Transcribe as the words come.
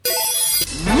But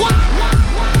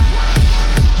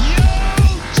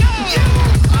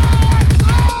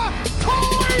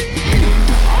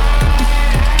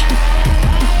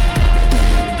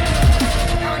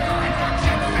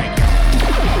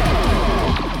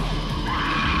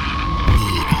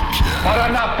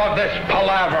enough of this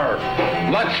palaver.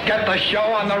 Let's get the show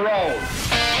on the road.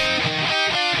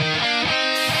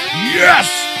 Yes!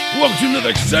 Welcome to another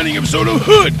exciting episode of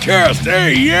Hoodcast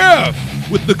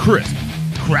AF with the crisp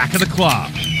crack of the claw.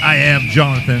 I am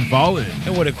Jonathan Fallen.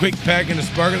 And with a quick pack and a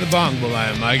spark of the bongo, I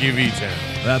am Mikey V-Town.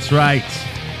 That's right.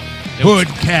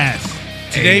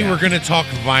 Hoodcast. Today AF. we're going to talk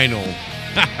vinyl.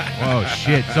 Oh,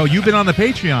 shit. So you've been on the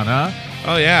Patreon, huh?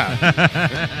 Oh, yeah.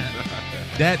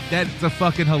 That's a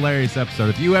fucking hilarious episode.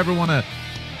 If you ever want to,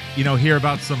 hear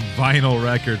about some vinyl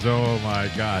records, oh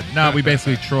my God. No, we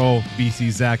basically troll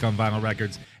BC Zach on vinyl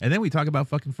records, and then we talk about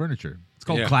fucking furniture. It's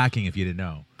called clacking, if you didn't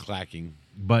know. Clacking.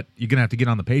 But you're going to have to get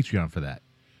on the Patreon for that.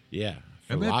 Yeah,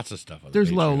 for lots of stuff. On There's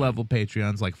the low-level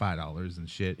Patreons, like $5 and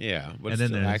shit. Yeah, but and then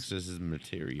still access is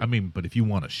material. I mean, but if you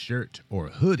want a shirt or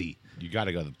a hoodie, you got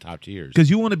to go to the top tiers. because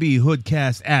you want to be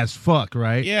Hoodcast as fuck,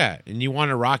 right? Yeah, and you want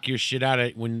to rock your shit out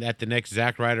at the next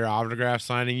Zack Ryder autograph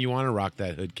signing. You want to rock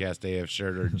that Hoodcast AF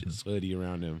shirt or just hoodie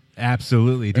around him.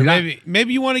 Absolutely, dude. Or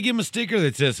maybe you want to give him a sticker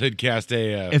that says Hoodcast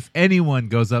AF. If anyone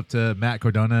goes up to Matt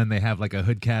Cardona and they have like a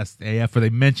Hoodcast AF or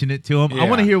they mention it to him, I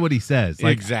want to hear what he says.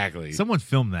 Like, exactly. Someone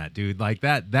film that, dude. Like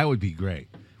that would be great.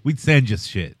 We'd send you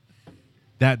shit.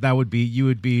 That would be, you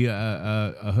would be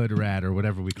a hood rat or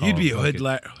whatever we call it. You'd be a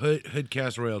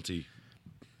Hoodcast royalty.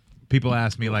 People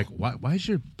ask me like, why is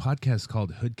your podcast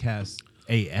called Hoodcast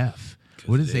AF?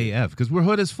 What is AF? Because we're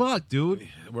hood as fuck, dude.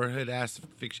 We're hood ass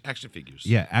action figures.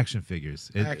 Yeah, action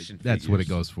figures. Action That's figures. what it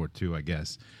goes for too, I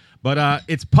guess. But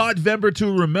it's Podvember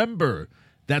to remember.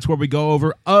 That's where we go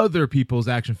over other people's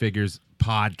action figures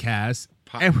podcasts,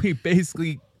 and we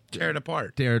basically tear it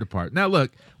apart. Now,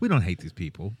 look, we don't hate these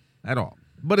people at all,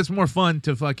 but it's more fun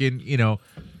to fucking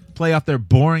play off their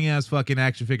boring ass fucking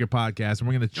action figure podcast, and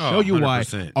we're gonna show you why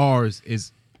 100%. ours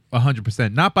is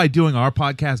 100%. Not by doing our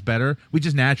podcast better, we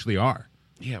just naturally are.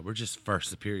 Yeah, we're just far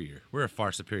superior. We're a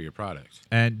far superior product.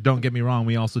 And don't get me wrong,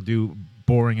 we also do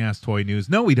boring ass toy news.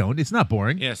 No, we don't. It's not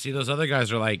boring. Yeah, see, those other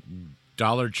guys are like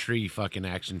Dollar Tree fucking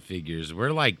action figures. We're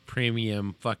like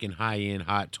premium fucking high-end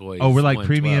hot toys. Oh, we're like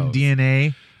premium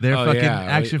DNA. They're fucking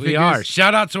action figures. We are.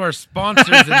 Shout out to our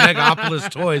sponsors at Megapolis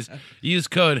Toys. Use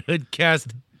code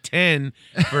HOODCAST10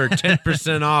 for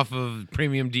 10% off of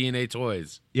premium DNA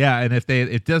toys. Yeah, and if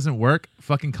it doesn't work,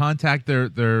 fucking contact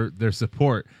their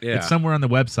support. Yeah. It's somewhere on the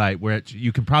website where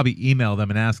you can probably email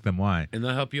them and ask them why. And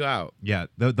they'll help you out. Yeah,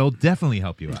 they'll definitely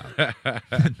help you out.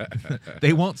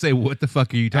 They won't say, what the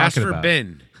fuck are you talking about? Ask for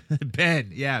Ben.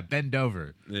 Ben, yeah, bend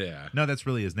over. Yeah. No, that's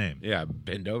really his name. Yeah,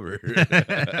 bend over.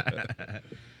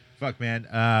 Fuck, man.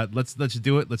 Let's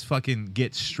do it. Let's fucking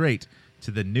get straight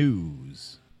to the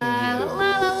news.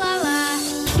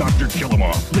 Dr.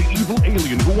 Killamoff, the evil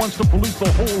alien who wants to pollute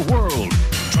the whole world.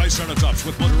 Triceratops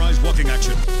with motorized walking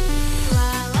action.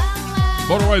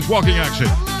 Motorized walking action.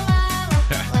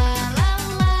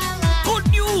 Good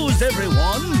news,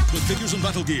 everyone! With figures and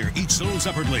battle gear, each sold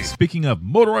separately. Speaking of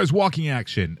motorized walking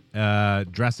action,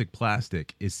 Jurassic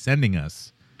Plastic is sending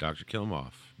us Dr.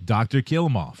 Killamoff. Dr.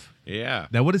 Killamoff. Yeah.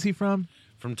 Now, what is he from?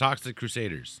 From Toxic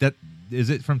Crusaders. That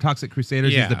is it from Toxic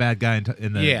Crusaders? Yeah. He's the bad guy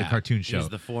in the cartoon show. He's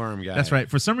the forum guy. That's right.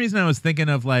 For some reason, I was thinking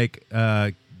of like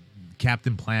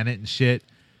Captain Planet and shit,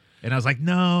 and I was like,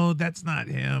 no, that's not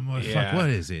him. Fuck, what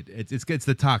is it? It's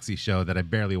the Toxic show that I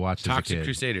barely watched as a Toxic kid.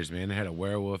 Crusaders, man. They had a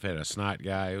werewolf, had a snot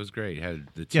guy. It was great. Had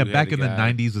the back in the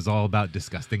guy. 90s was all about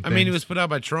disgusting things. I mean, it was put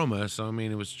out by Troma, so I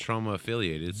mean, it was Troma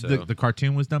affiliated. So the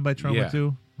cartoon was done by Troma Yeah.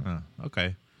 too. Oh,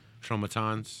 okay.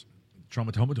 Tromatons.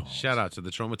 Traumatoma. Shout out to the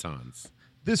Tromatons.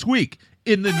 This week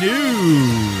in the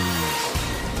news,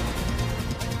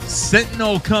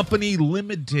 Sentinel Company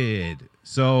Limited.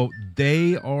 So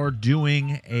they are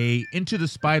doing a Into the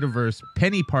Spider-Verse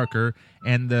Penny Parker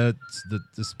and the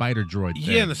Spider Droid thing.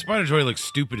 Yeah, and the Spider Droid looks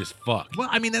stupid as fuck. Well,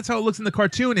 I mean, that's how it looks in the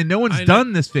cartoon, and no one's I know.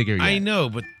 done this figure yet. I know,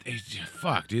 but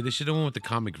fuck, dude. They should have went with the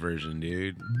comic version,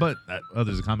 dude. But,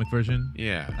 there's a comic version?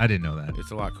 Yeah. I didn't know that.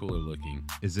 It's a lot cooler looking.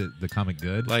 Is it the comic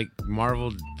good? Like,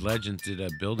 Marvel Legends did a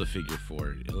Build-A-Figure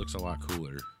for it. It looks a lot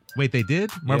cooler. Wait, they did?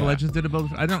 Marvel Yeah. Legends did a build?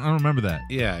 I don't remember that.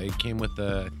 Yeah, it came with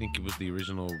the, I think it was the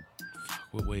original,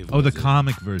 what wave Oh, was the it?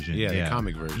 comic version. Yeah, the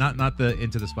comic version. Not the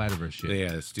Into the Spider-Verse shit.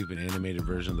 Yeah, the stupid animated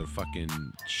version, the fucking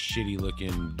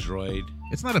shitty-looking droid.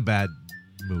 It's not a bad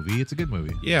movie. It's a good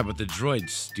movie. Yeah, but the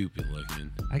droid's stupid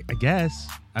looking. I guess.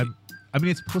 I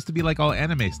mean, it's supposed to be like all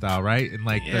anime style, right? And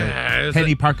like Yeah, the it's Penny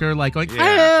like- Parker, like going,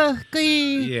 Yeah.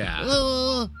 yeah.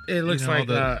 It looks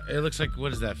know, it looks like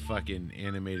what is that fucking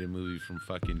animated movie from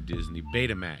fucking Disney?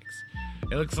 Betamax.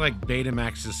 It looks like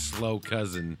Betamax's slow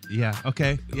cousin. Yeah.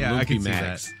 Okay. Yeah, I can see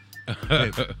Max. that.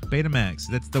 Wait, Betamax.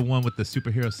 That's the one with the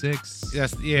Superhero 6.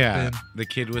 Yes, yeah. Then- The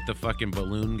kid with the fucking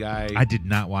balloon guy. I did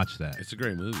not watch that. It's a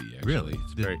great movie, actually. Really?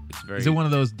 It's very Is it one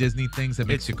of those Disney things that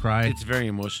makes you cry? It's very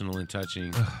emotional and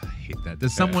touching. Ugh, I hate that.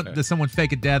 Does someone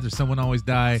fake a death or someone always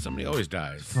die? Somebody always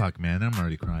dies. Fuck, man, I'm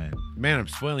already crying. Man, I'm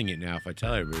spoiling it now if I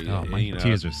tell everybody. Oh, my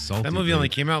tears are salty. That movie dude. only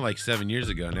came out like 7 years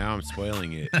ago. Now I'm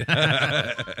spoiling it.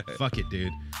 Fuck it,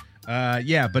 dude.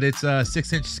 Yeah, but it's a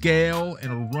 6-inch scale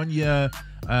and it'll run you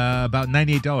about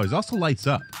 $98. Also lights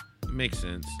up. Makes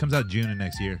sense. Comes out June of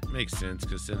next year. Makes sense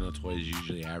because Sentinel toys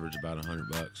usually average about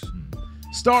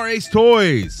 $100. Star Ace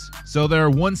Toys. So their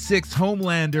 1/6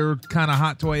 Homelander kind of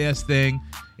hot toy-esque thing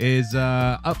is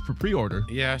up for pre-order.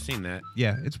 Yeah, I've seen that.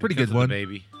 Yeah, it's a pretty Because good of one. The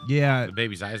baby. Yeah. The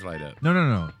baby's eyes light up.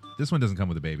 No. This one doesn't come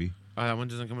with a baby. Oh, that one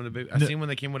doesn't come with a baby. I've No. seen one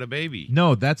that came with a baby.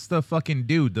 No, that's the fucking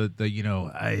dude.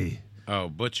 Oh,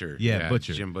 Butcher. Yeah,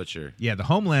 Butcher. Jim Butcher. Yeah, the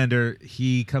Homelander,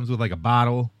 he comes with like a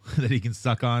bottle that he can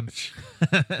suck on.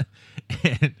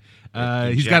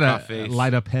 And he's got jack-off a face.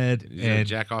 light up head. He's got a And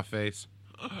jack off face.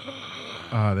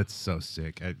 oh, that's so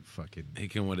sick. I fucking He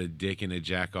can with a dick and a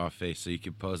jack off face so you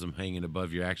can pose him hanging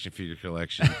above your action figure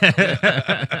collection.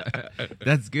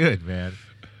 that's good, man.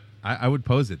 I would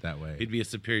pose it that way. He'd be a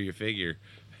superior figure.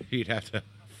 He'd have to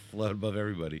float above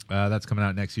everybody. That's coming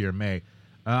out next year in May.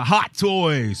 Hot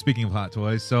Toys. Speaking of Hot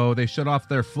Toys, so they shut off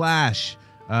their Flash.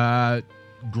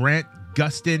 Grant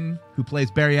Gustin, who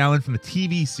plays Barry Allen from the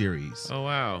TV series. Oh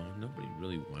wow, nobody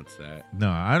really wants that.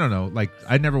 No, I don't know. Like,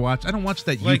 I don't watch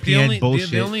that Like UPN bullshit.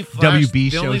 the only Flash, WB the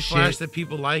show only shit. Flash that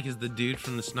people like is the dude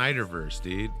from the Snyderverse,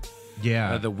 dude.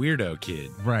 Yeah, The weirdo kid.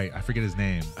 right. I forget his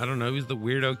name. I don't know. He's the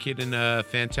weirdo kid in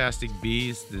Fantastic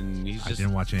Beast, and he's I just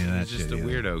didn't watch any of that he's just shit a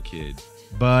either. weirdo kid.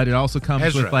 But it also comes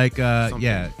Ezra, with like something.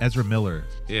 Ezra Miller.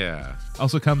 Yeah.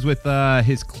 Also comes with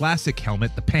his classic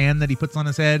helmet, the pan that he puts on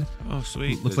his head. Oh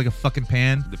sweet. Looks like a fucking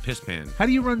pan. the piss pan. How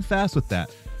do you run fast with that?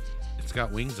 It's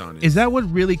got wings on it. Is that what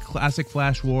really classic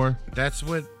Flash wore? That's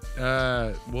what.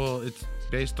 Well, it's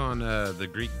based on the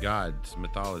Greek gods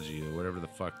mythology or whatever the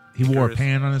fuck. He wore a Icarus-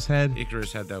 pan on his head?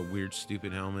 Icarus had that weird,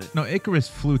 stupid helmet. No, Icarus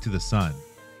flew to the sun.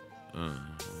 I don't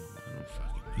fucking know.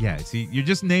 Yeah, see, you're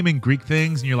just naming Greek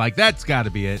things and you're like, that's got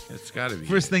to be it. It's got to be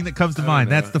First it. thing that comes to I don't mind,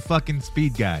 know. that's the fucking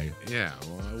speed guy. Yeah.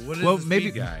 Well, what is Well, the maybe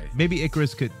speed guy? maybe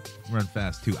Icarus could run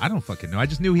fast too. I don't fucking know. I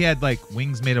just knew he had like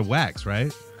wings made of wax,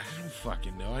 right? I don't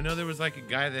fucking know. I know there was like a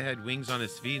guy that had wings on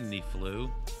his feet and he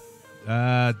flew.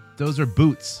 Those are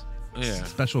boots. Yeah.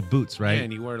 Special boots, right? Yeah,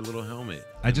 and he wore a little helmet.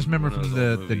 I just remember One of from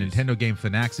those the old movies. Nintendo game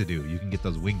Finaxidoo, you can get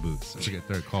those wing boots. I forget what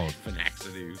they're called.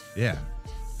 Finaxidoo. Yeah.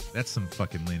 That's some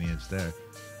fucking lineage there.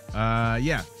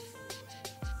 Yeah.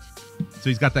 So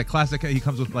he's got that classic, he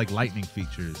comes with like lightning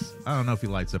features. I don't know if he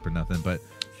lights up or nothing, but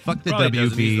fuck the Probably doesn't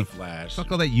use the WB. Flash.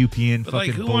 Fuck all that UPN But fucking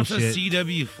like, who wants a bullshit.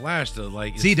 CW Flash though?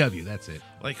 Like, CW, that's it.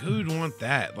 like who'd want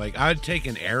that? Like, I'd take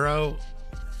an Arrow.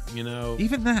 You know,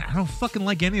 Even that, I don't fucking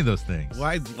like any of those things. well,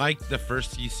 I like the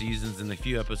first few seasons, and the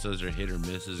few episodes are hit or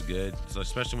miss is good. So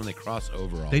especially when they cross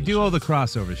over all. They do shows. all the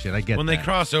crossover shit. I get When that. they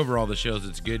cross over all the shows,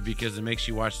 it's good because it makes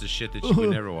you watch the shit that you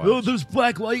would never watch. Oh, there's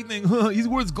Black Lightning. He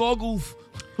wears goggles.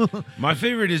 My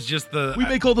favorite is just the. We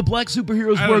make all the black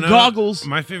superheroes I wear don't know. goggles.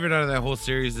 My favorite out of that whole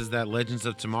series is that Legends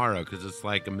of Tomorrow because it's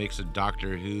like a mix of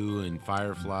Doctor Who and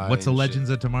Firefly. What's the and Legends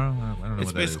shit. of Tomorrow? I don't know It's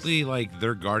what that is. basically like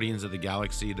they're Guardians of the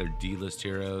Galaxy. They're D-list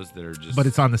heroes that are just. But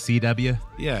it's on the CW.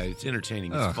 yeah, it's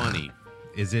entertaining. It's Ugh. funny.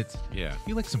 Is it? Yeah.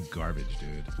 You like some garbage,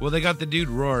 dude. Well, they got the dude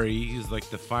Rory. He's like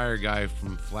the fire guy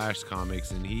from Flash comics,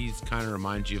 and he's kind of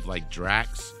reminds you of like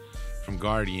Drax from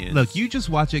Guardians. Look, you just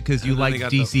watch it because you And then like they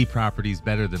got DC properties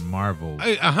better than Marvel.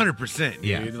 100%, dude.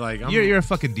 yeah, Like you're a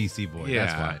fucking DC boy. Yeah.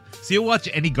 That's why. So you'll watch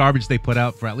any garbage they put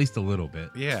out for at least a little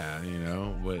bit. yeah, you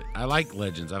know. But I like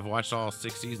Legends. I've watched all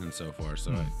 6 seasons so far,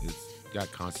 so Hmm. it's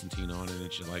got Constantine on it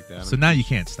and shit like that. So now you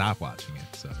can't stop watching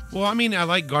it. So Well, I mean, I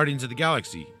like Guardians of the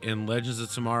Galaxy, and Legends of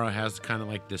Tomorrow has kind of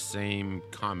like the same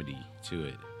comedy to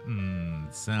it.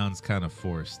 sounds kind of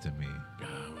forced to me.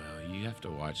 Well, you have to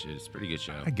watch it. It's a pretty good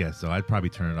show. I guess so. I'd probably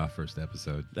turn it off first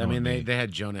episode. I mean, knowing me. they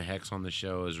had Jonah Hex on the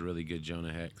show as a really good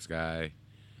Jonah Hex guy,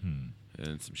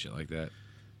 and some shit like that.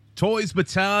 Toys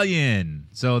Battalion.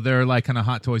 So they're like kind of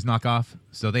Hot Toys knockoff.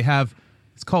 So they have,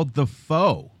 it's called The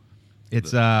Foe.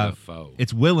 It's The Foe.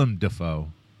 It's Willem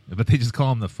Dafoe, but they just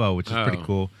call him The Foe, which is pretty Oh.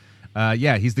 cool.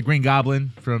 Yeah, he's the Green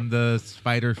Goblin from the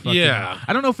Spider. Fucking, Yeah.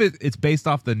 I don't know if it's based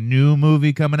off the new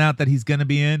movie coming out that he's gonna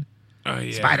be in. Oh,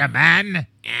 yeah. Spider-Man.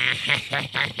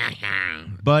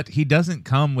 But he doesn't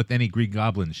come with any Green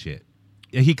Goblin shit.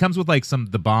 He comes with like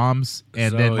the bombs,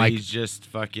 and so then like he's just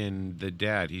fucking the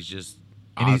dad. He's just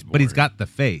but he's got the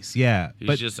face, yeah. He's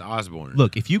but just Osborn.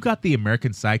 look, if you got the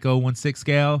American Psycho 1/6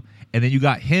 scale, and then you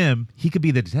got him, he could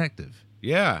be the detective.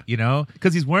 Yeah. You know,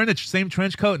 because he's wearing the same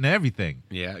trench coat and everything.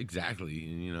 Yeah, exactly.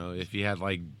 You know, if he had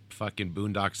like fucking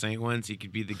Boondock Saint ones, he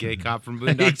could be the gay cop from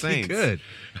Boondock Saints. He could.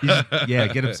 Yeah,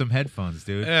 get him some headphones,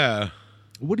 dude. Yeah.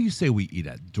 What do you say we eat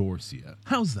at Dorsia?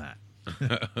 How's that?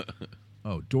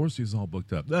 Oh, Dorsia's all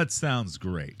booked up. That sounds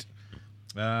great.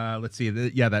 Let's see.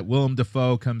 That Willem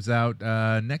Dafoe comes out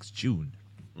next June.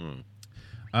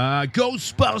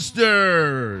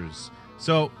 Ghostbusters.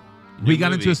 So we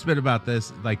got into a spit about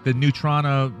this, like the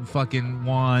Neutrona fucking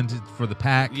wand for the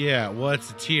pack. Yeah, well,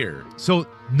 it's a tier. So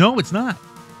no, it's not.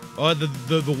 Oh,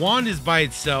 the wand is by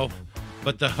itself,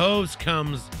 but the hose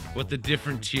comes with a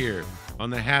different tier on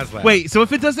the HasLab. Wait, so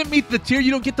if it doesn't meet the tier, you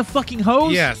don't get the fucking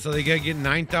hose? Yeah, so they gotta get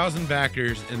 9,000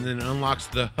 backers, and then unlocks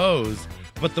the hose.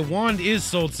 But the wand is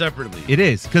sold separately. It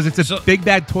is, because it's a Big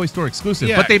Bad Toy Store exclusive.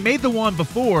 Yeah. But they made the wand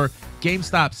before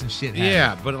GameStops and shit had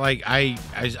Yeah, it. but like I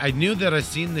knew that I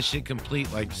seen the shit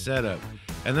complete like setup,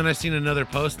 and then I seen another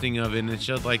posting of it, and it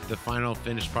showed like the final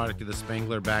finished product of the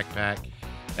Spangler backpack,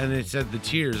 and it said the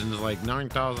tiers, and it's like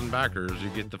 9,000 backers, you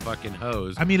get the fucking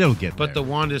hose. I mean, it'll get But there. the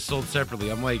wand is sold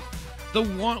separately. I'm like, the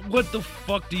wand? What the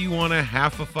fuck do you want a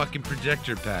half a fucking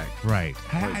projector pack? Right.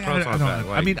 Like, Proton pack,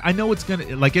 I mean, I know it's going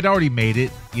to, like, it already made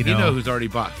it, you know. You know who's already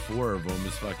bought 4 of them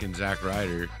is fucking Zack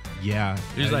Ryder. Yeah.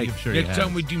 He's like, I'm sure he next has.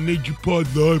 time we do Major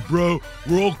Pod Live, bro,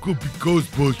 we're all gonna be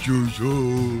Ghostbusters.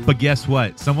 Oh. But guess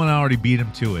what? Someone already beat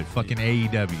him to it. Fucking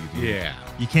AEW, dude. Yeah.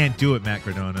 You can't do it, Matt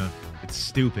Cardona. It's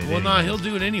stupid. Well, anyway. he'll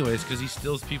do it anyways because he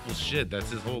steals people's shit. That's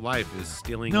his whole life is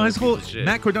stealing. No, other his whole people's shit.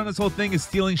 Matt Cardona's whole thing is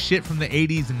stealing shit from the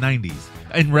 80s and 90s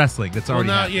in wrestling. That's Well, already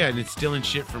now, happened. yeah, and it's stealing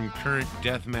shit from current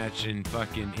deathmatch and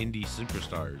fucking indie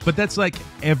superstars. But that's like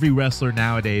every wrestler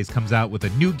nowadays comes out with a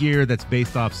new gear that's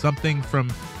based off something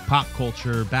from pop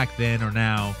culture back then or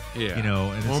now. yeah, You know,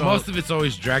 and well, it's most of it's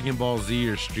always Dragon Ball Z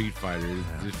or Street Fighter.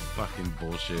 It's just fucking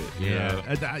bullshit.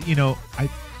 You know?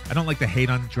 I don't like to hate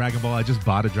on Dragon Ball. I just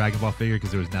bought a Dragon Ball figure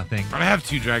because there was nothing. I have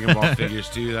 2 Dragon Ball figures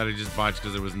too that I just bought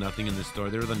because there was nothing in the store.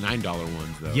 They were the $9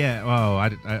 ones though. Yeah, oh,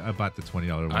 I bought the $20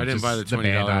 one. I didn't just buy the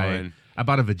 $20 one. I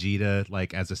bought a Vegeta,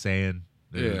 like, as a Saiyan.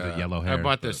 The yellow hair. I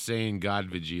bought the Saiyan God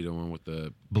Vegeta one with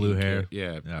the Blue pink hair?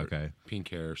 Yeah. Okay. Pink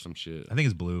hair or some shit. I think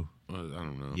it's blue. I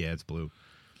don't know. Yeah, it's blue.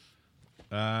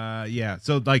 Yeah.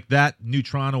 So like that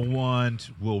Neutrona wand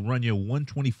will run you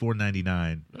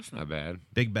 $124.99. That's not bad.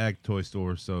 Big bag toy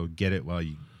store. So get it while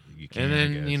you can. And I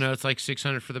then, guess. it's like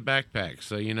 $600 for the backpack.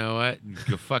 So you know what?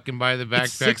 Go fucking buy the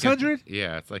backpack. It's $600?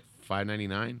 Yeah, it's like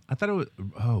 $5.99. I thought it was.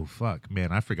 Oh fuck,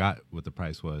 man! I forgot what the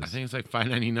price was. I think it's like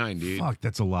 $5.99, dude. Fuck,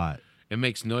 that's a lot. It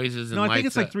makes noises and No, I lights think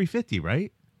it's like up. $350,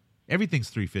 right?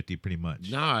 Everything's $350 pretty much.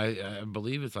 No, I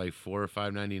believe it's like $4 or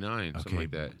 $5.99, something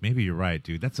like that. Maybe you're right,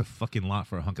 dude. That's a fucking lot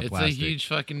for a hunk of It's plastic. a huge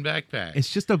fucking backpack.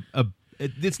 It's just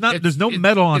it's not. It's- there's no it's-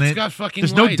 metal on it. It's got fucking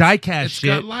There's lights. no die cast shit.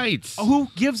 It's got lights. Oh, who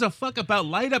gives a fuck about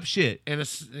light up shit? And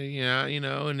it's,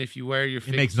 and if you wear your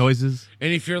It makes noises.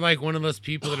 And if you're like one of those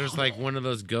people that is like one of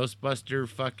those Ghostbuster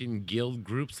fucking guild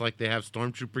groups, like they have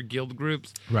Stormtrooper guild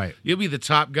groups, Right. you'll be the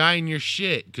top guy in your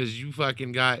shit because you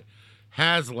fucking got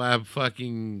HasLab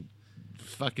fucking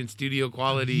studio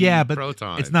quality. Yeah, but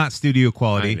Proton. it's not studio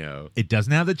quality. I know. It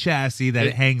doesn't have the chassis that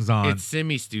it hangs on. It's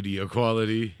semi-studio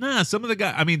quality. Nah, some of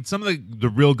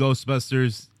the real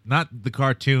Ghostbusters, not the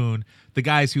cartoon, the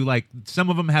guys who some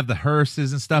of them have the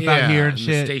hearses and stuff out here and the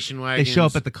shit. station They wagons. show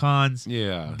up at the cons.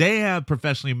 Yeah. They have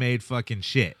professionally made fucking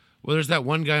shit. Well, there's that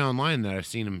one guy online that I've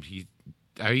seen him.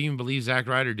 I even believe Zack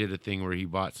Ryder did a thing where he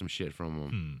bought some shit from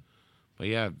him. But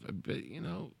yeah,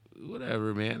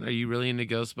 whatever, man. Are you really into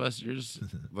Ghostbusters?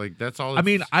 Like that's all. I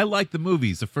mean, I like the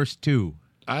movies, the first two.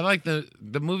 I like the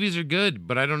movies are good,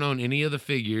 but I don't own any of the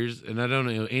figures, and I don't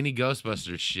know any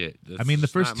Ghostbusters shit. That's I mean, the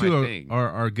just first not my two thing.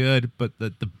 are good, but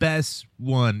the best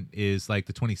one is like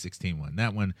the 2016 one.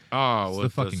 That one is the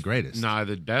fucking greatest. Nah,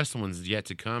 the best one's yet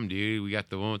to come, dude. We got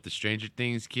the one with the Stranger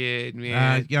Things kid,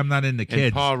 man. Yeah, I'm not into and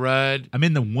kids. Paul Rudd. I'm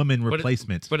in the woman But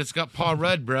replacement. But it's got Paul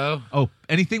Rudd, bro. Oh,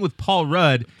 anything with Paul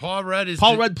Rudd. Paul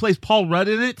Rudd Plays Paul Rudd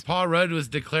in it? Paul Rudd was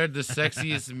declared the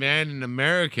sexiest man in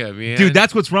America, man. Dude,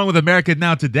 that's what's wrong with America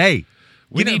now today.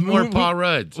 we need more Paul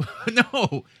Rudds.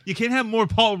 No, you can't have more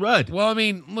Paul Rudd. Well, I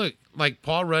mean, look, like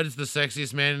Paul Rudd is the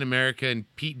sexiest man in America,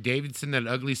 and Pete Davidson, that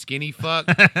ugly skinny fuck,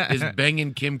 is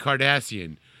banging Kim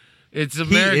Kardashian. It's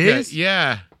America. is?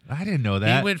 Yeah. I didn't know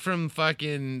that. He went from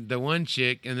fucking the one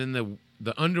chick, and then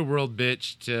the underworld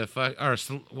bitch to fuck, or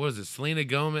what was it, Selena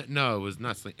Gomez? No, it was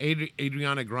not Selena.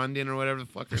 Adriana Grande or whatever the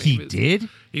fuck her name is. He did?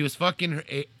 He was fucking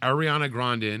Ariana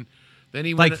Grande. Then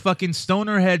he like went, fucking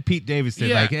stoner head Pete Davidson.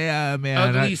 Yeah. Like, yeah,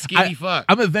 man. Ugly, skinny fuck.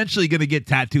 I'm eventually going to get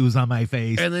tattoos on my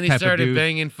face. And then he type of started dude.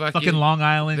 banging fucking Long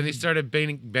Island. Then he started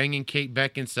banging Kate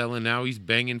Beckinsale, and now he's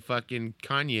banging fucking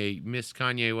Miss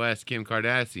Kanye West, Kim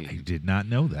Kardashian. I did not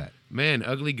know that. Man,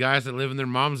 ugly guys that live in their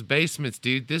mom's basements,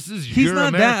 dude. This is He's your not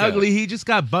America. that ugly. He just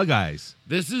got bug eyes.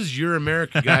 This is your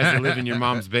America, guys that live in your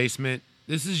mom's basement.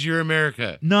 This is your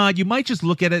America. No, you might just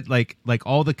look at it like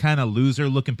all the kind of loser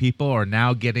looking people are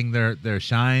now getting their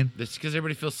shine. That's because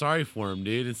everybody feels sorry for him,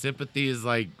 dude. And sympathy is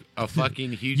like a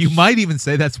fucking huge. You might even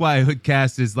say that's why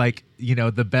Hoodcast is like,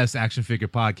 the best action figure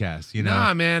podcast.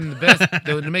 Nah, man. The best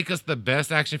to make us the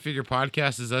best action figure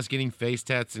podcast is us getting face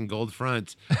tats and gold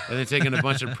fronts, and then taking a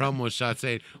bunch of promo shots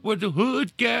saying, "We're the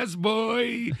Hoodcast,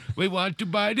 boy. We want to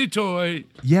buy the toy."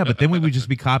 Yeah, but then we would just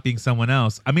be copying someone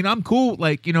else. I mean, I'm cool.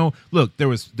 Like, look, there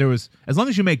was as long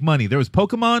as you make money. There was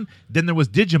Pokemon, then there was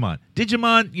Digimon.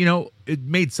 Digimon, it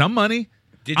made some money.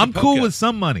 I'm cool with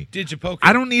some money. Digipoke.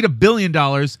 I don't need $1 billion.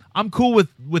 I'm cool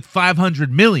with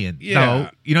 500 million.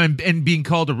 Yeah. So, and being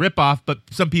called a ripoff, but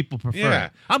some people prefer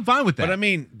it. I'm fine with that. But I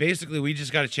mean, basically, we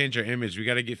just got to change our image. We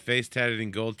got to get face tatted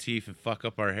and gold teeth and fuck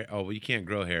up our hair. Oh, well, you can't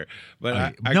grow hair.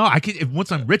 But I can.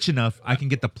 Once I'm rich enough, I can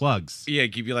get the plugs. Yeah,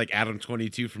 give you like Adam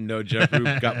 22 from No Jump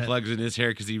Rope got plugs in his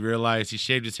hair because he realized he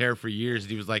shaved his hair for years.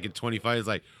 And he was like at 25, he's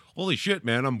like, holy shit,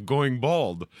 man, I'm going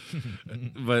bald.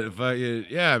 but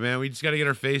yeah, man, we just got to get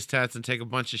our face tats and take a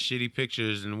bunch of shitty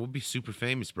pictures, and we'll be super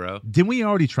famous, bro. Didn't we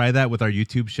already try that with our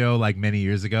YouTube show like many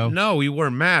years ago? No, we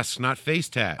wore masks, not face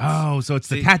tats. Oh, so it's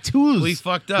the tattoos. We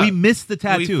fucked up. We missed the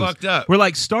tattoos. We fucked up. We're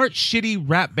like, start shitty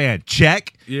rap band.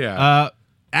 Check. Yeah.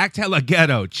 Act hella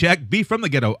ghetto. Check. Be from the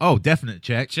ghetto. Oh, definite.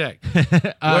 Check.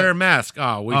 Wear a mask.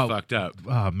 Oh, we fucked up.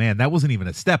 Oh, man, that wasn't even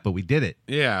a step, but we did it.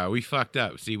 Yeah, we fucked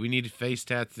up. See, we needed face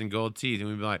tats and gold teeth, and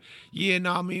we'd be like, yeah,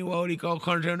 nah, me, what go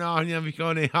country now,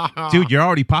 dude, you're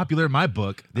already popular in my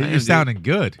book. You're sounding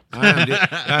good.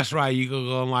 That's right. You could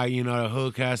go on like, the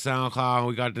Hoodcast SoundCloud.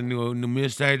 We got the new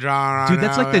mixtape drawing. Dude,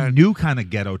 that's like the new kind of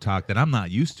ghetto talk that I'm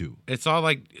not used to. It's all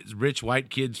like rich white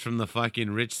kids from the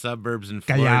fucking rich suburbs in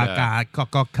Florida.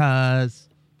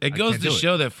 It goes to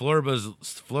show that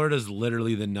Florida's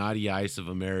literally the naughty ice of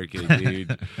America,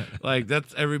 dude. Like,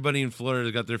 that's everybody in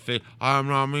Florida got their face. I'm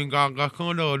not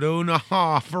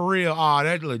for real. Oh,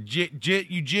 that's legit,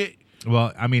 you jit.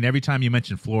 Well, I mean, every time you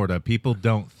mention Florida, people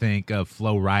don't think of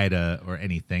Flo Rida or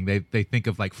anything. They think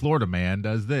of like Florida man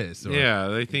does this. Or, yeah,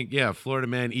 they think Florida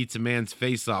man eats a man's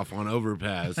face off on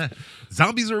overpass.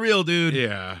 Zombies are real, dude.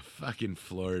 Yeah, fucking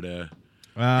Florida.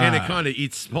 Anaconda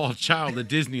eats small child at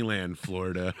Disneyland,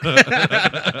 Florida.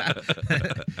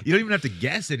 You don't even have to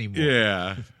guess anymore.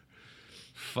 Yeah.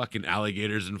 Fucking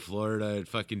alligators in Florida at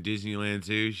fucking Disneyland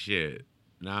too. Shit.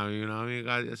 Now, I'm going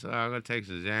to take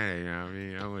Suzanne.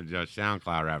 I'm going to just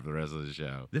SoundCloud rap the rest of the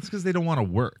show. That's because they don't want to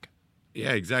work.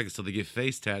 Yeah, exactly. So they get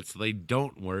face tats so they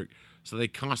don't work. So they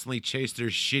constantly chase their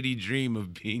shitty dream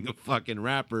of being a fucking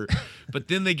rapper. But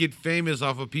then they get famous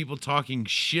off of people talking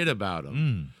shit about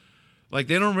them. Like,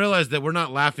 they don't realize that we're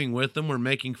not laughing with them. We're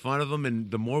making fun of them.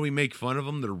 And the more we make fun of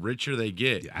them, the richer they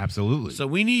get. Yeah, absolutely. So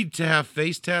we need to have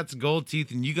face tats, gold teeth,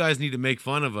 and you guys need to make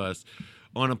fun of us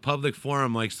on a public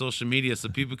forum like social media so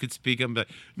people could speak up and be like,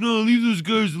 no, leave those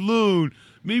guys alone.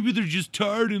 Maybe they're just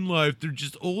tired in life. They're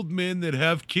just old men that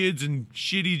have kids and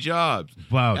shitty jobs.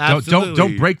 Wow.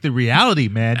 Don't break the reality,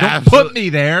 man. Don't put me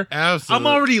there. Absolutely.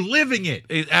 I'm already living it.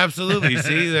 Absolutely.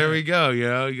 See, there we go.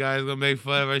 You guys gonna make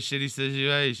fun of our shitty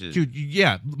situation. Dude,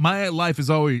 yeah. My life is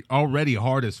already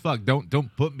hard as fuck.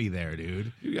 Don't put me there,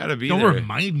 dude. You gotta be there. Don't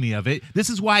remind me of it. This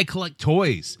is why I collect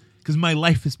toys. Because my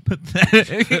life is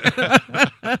pathetic. See,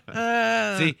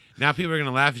 now people are going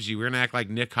to laugh at you. We're going to act like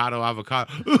Nick Cotto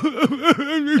Avocado.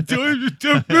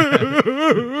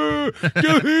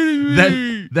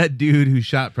 that dude who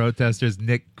shot protesters,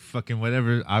 Nick fucking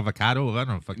whatever, Avocado? I don't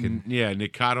know. Fucking. Yeah,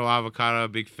 Nick Cotto Avocado,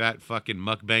 big fat fucking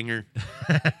mukbanger.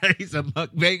 He's a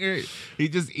mukbanger. He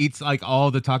just eats like all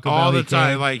the Taco Bell. All the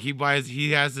time. Like he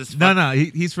has this.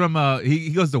 He's from, he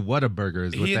goes to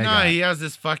Whataburgers with that guy. He has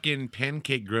this fucking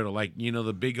pancake griddle. Like,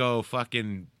 the big old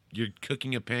fucking, you're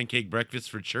cooking a pancake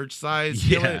breakfast for church size.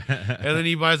 Yeah. And then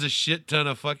he buys a shit ton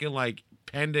of fucking like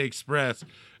Panda Express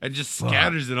and just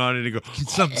scatters it on it and goes,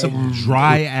 some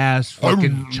dry ass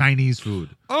fucking Chinese food.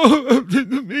 Oh,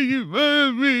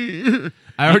 me.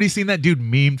 I already seen that dude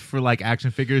memed for like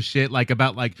action figures shit, like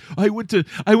about like I went to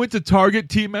Target,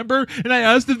 team member, and I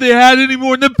asked if they had any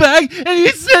more in the bag, and he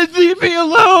said, "Leave me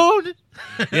alone."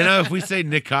 You know, if we say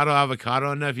Nikado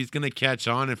Avocado enough, he's going to catch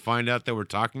on and find out that we're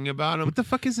talking about him. What the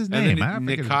fuck is his And name? then I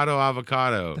forget his- Nikado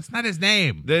Avocado. That's not his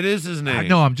name. That is his name.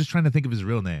 No, I'm just trying to think of his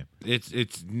real name.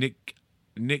 It's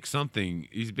Nick something.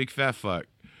 He's a big fat fuck.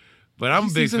 But I'm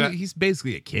He's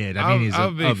basically a kid. I mean, he's I'm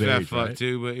a big of fat age, fuck right?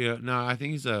 too. But yeah, no, I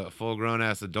think he's a full grown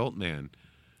ass adult man.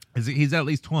 He's at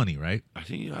least 20, right? I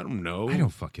don't know. I don't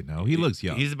fucking know. He looks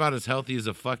young. He's about as healthy as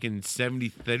a fucking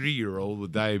 30-year-old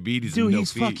with diabetes. Dude, and no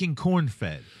he's feet. fucking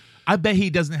corn-fed. I bet he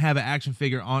doesn't have an action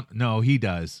figure on. No, he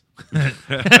does.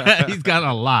 He's got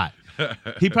a lot.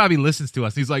 He probably listens to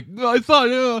us. He's like, I thought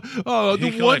the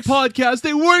one podcast,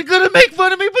 they weren't going to make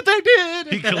fun of me, but they did.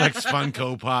 He collects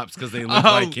Funko Pops because they look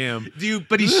like him. Dude,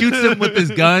 but he shoots them with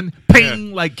his gun,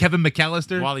 ping, like Kevin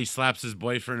McAllister. While he slaps his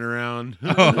boyfriend around.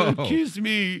 Oh. Kiss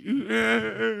me.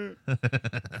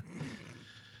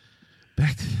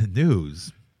 Back to the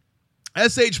news.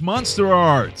 SH Monster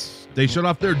Arts. They showed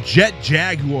off their Jet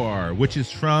Jaguar, which is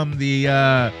from the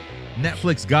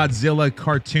Netflix Godzilla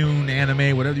cartoon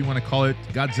anime, whatever you want to call it.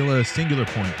 Godzilla Singular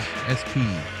Point, SP,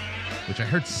 which I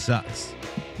heard sucks.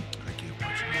 I can't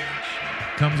watch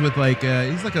that. Comes with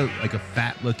he's like a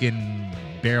fat looking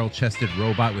barrel-chested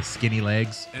robot with skinny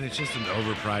legs. And it's just an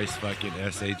overpriced fucking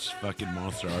SH fucking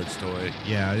Monster Arts toy.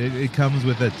 Yeah, it comes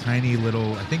with a tiny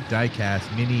little, I think, die-cast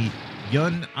mini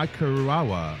Yun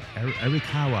Arikawa.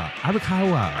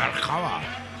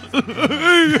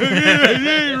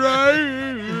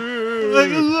 I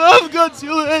love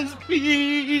Godzilla SP.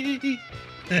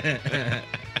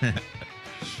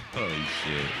 Holy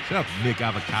shit. Shut up, Nick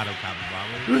Avocado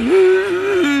Kamiwawa.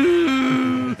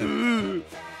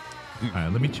 All right,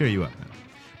 let me cheer you up now.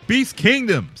 Beast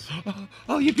Kingdoms.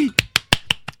 Oh, yippee.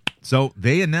 So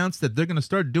they announced that they're going to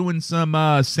start doing some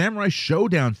Samurai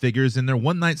Showdown figures in their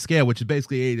one-night scale, which is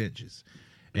basically 8 inches.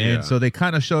 And Yeah. so they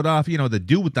kind of showed off, the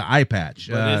dude with the eye patch.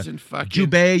 But isn't fucking-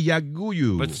 Jubei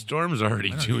Yaguyu. But Storm's already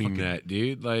doing that,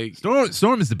 dude. Like,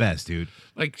 Storm is the best, dude.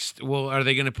 well, are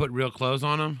they going to put real clothes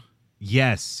on him?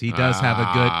 Yes, he does have a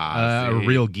good, see. a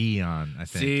real gi on, I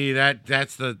think. See,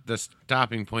 that's the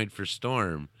stopping point for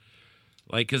Storm.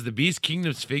 Like, because the Beast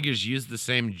Kingdoms figures use the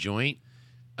same joint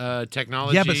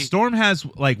technology. Yeah, but Storm has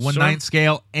like 1/9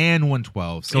 scale and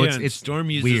 1/12, so and it's Storm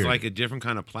uses weird. like a different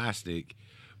kind of plastic.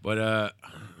 But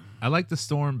I like the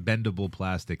Storm bendable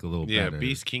plastic a little better.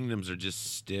 Beast Kingdoms are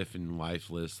just stiff and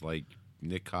lifeless, like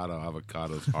Nikado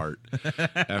Avocado's heart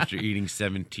after eating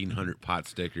 1,700 pot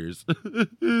stickers.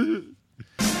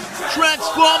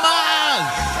 Transformers!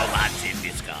 Robots in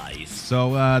disguise.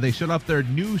 So they showed off their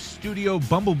new Studio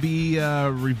Bumblebee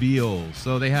reveal.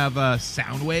 So they have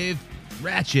Soundwave,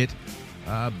 Ratchet,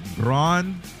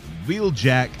 Brawn,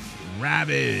 Wheeljack,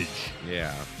 Ravage,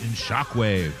 Yeah. and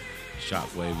Shockwave.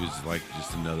 Shockwave is like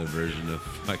just another version of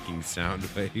fucking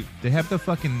Soundwave. They have the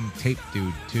fucking tape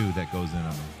dude too that goes in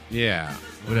on them. Yeah.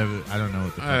 Whatever, I don't know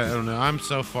what the fuck I is. don't know. I'm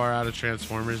so far out of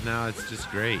Transformers now. It's just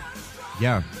great.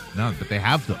 Yeah, no, but they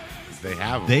have them. They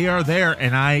have them. They are there,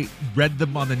 and I read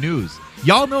them on the news.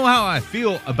 Y'all know how I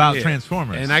feel about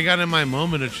Transformers. And I got in my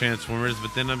moment of Transformers,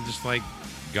 but then I'm just like,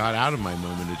 got out of my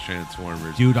moment of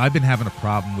Transformers. Dude, I've been having a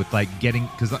problem with getting,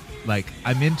 because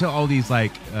I'm into all these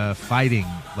fighting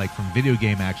from video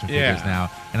game action figures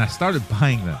now, and I started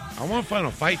buying them. I want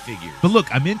Final Fight figures. But look,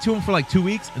 I'm into them for 2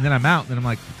 weeks, and then I'm out, and then I'm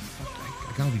like, what the fuck?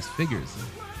 I got all these figures,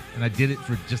 and I did it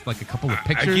for just a couple of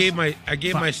pictures. I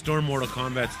gave my Storm Mortal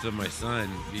Kombats to my son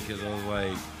because I was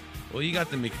like, well, you got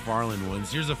the McFarlane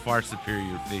ones. Here's a far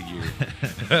superior figure.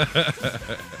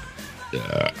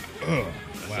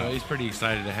 So he's pretty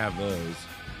excited to have those.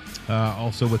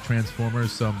 Also with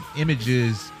Transformers, some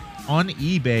images on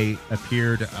eBay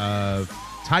appeared of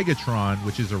Tigatron,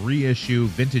 which is a reissue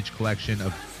vintage collection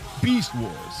of Beast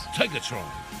Wars. Tigatron.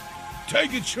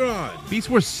 Beast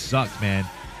Wars sucked, man.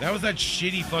 That was that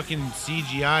shitty fucking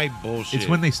CGI bullshit. It's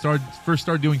when they first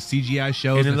started doing CGI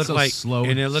shows, and it it's looked so like slow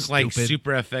and it looked like stupid.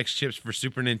 Super FX chips for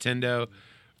Super Nintendo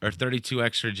or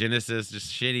 32X for Genesis.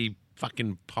 Just shitty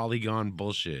fucking polygon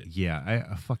bullshit. Yeah,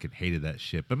 I fucking hated that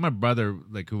shit. But my brother,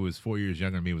 who was 4 years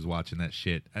younger than me, was watching that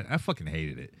shit. I fucking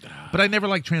hated it. But I never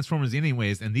liked Transformers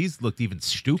anyways, and these looked even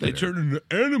stupider. They turned into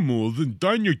animals and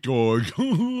dinosaurs.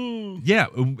 Yeah,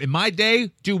 in my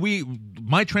day, dude,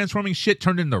 my transforming shit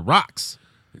turned into rocks.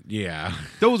 Yeah.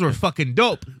 Those were fucking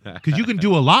dope because you can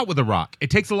do a lot with a rock. It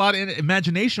takes a lot of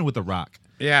imagination with a rock.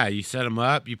 Yeah, you set them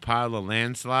up, you pile a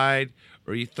landslide,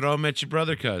 or you throw them at your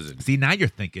brother cousin. See, now you're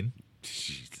thinking.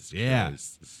 Jesus Yeah.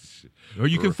 Christ. Or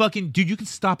you can you can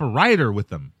stop a rider with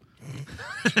them.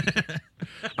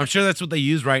 I'm sure that's what they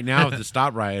use right now with the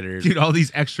stop rioters. Dude, all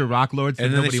these extra rock lords that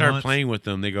And then they nobody start wants. playing with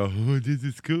them. They go, oh, this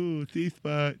is cool. Safe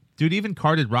spot. Dude, even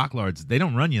carded rock lords, they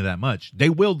don't run you that much. They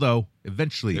will, though,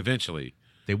 eventually. Eventually.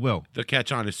 They will. They'll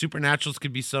catch on. If Supernaturals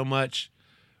could be so much,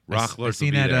 rock I've lords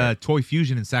seen will be there. at Toy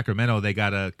Fusion in Sacramento, they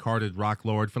got a carded rock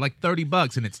lord for like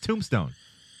 $30, and it's Tombstone.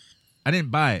 I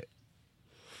didn't buy it.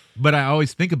 But I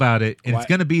always think about it, and Why- it's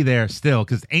going to be there still,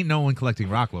 because ain't no one collecting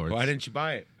rock lords. Why didn't you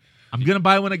buy it? I'm going to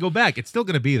buy it when I go back. It's still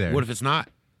going to be there. What if it's not?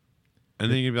 And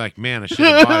then you're going to be like, man, I should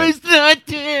have bought it. It's not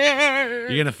there.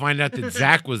 You're going to find out that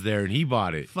Zach was there and he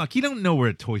bought it. Fuck, he don't know where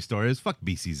a toy store is. Fuck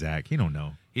BC Zach. He don't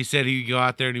know. He said he'd go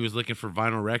out there and he was looking for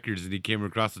vinyl records and he came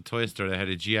across a toy store that had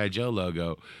a G.I. Joe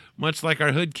logo, much like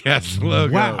our Hoodcast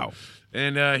logo. Wow.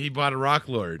 And he bought a Rock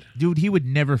Lord. Dude, he would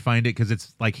never find it because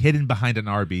it's like hidden behind an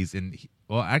Arby's. And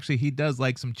well, actually, he does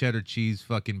like some cheddar cheese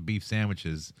fucking beef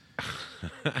sandwiches.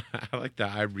 I like the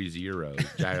Ivory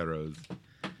gyros.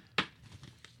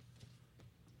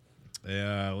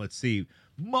 Let's see.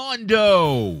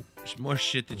 Mondo. There's more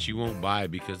shit that you won't buy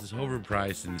because it's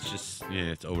overpriced and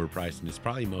it's overpriced and it's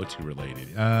probably Motu related.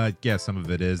 Yeah, some of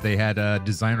it is. They had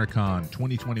Designer Con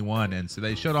 2021, and so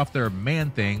they showed off their Man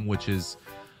Thing, which is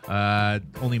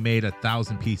only made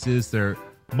 1,000 pieces. Their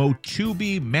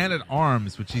Motubi Man at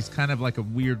Arms, which is kind of like a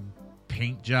weird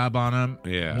paint job on them.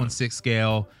 Yeah. 1/6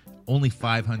 scale. Only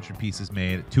 500 pieces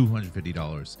made,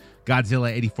 $250. Godzilla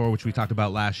 84, which we talked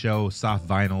about last show, soft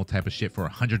vinyl type of shit for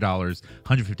 $100,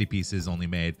 150 pieces only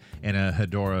made, and a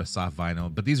Hedora soft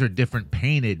vinyl. But these are different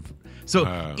painted.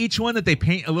 So each one that they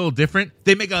paint a little different,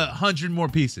 they make 100 more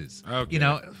pieces. Okay. You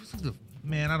know,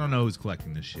 man, I don't know who's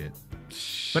collecting this shit.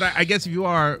 But I guess if you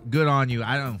are, good on you.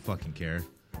 I don't fucking care.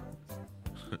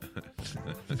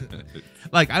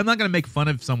 Like, I'm not gonna make fun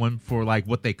of someone for like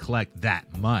what they collect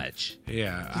that much.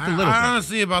 Yeah, Just a little bit. I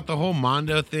honestly about the whole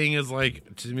Mondo thing is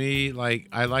like, to me, like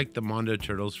I like the Mondo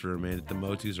turtles for a minute. The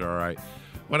Motus are all right,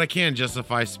 but I can't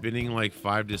justify spending like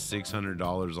 $500 to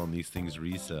 $600 on these things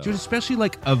resale. Dude, especially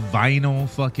like a vinyl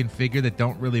fucking figure that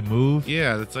don't really move.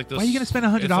 Yeah, that's like those. Why are you gonna spend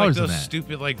 $100 it's like on those that?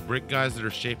 stupid like brick guys that are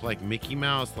shaped like Mickey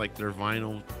Mouse, like they're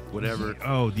vinyl, whatever.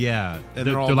 Oh yeah, And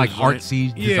they're all like design-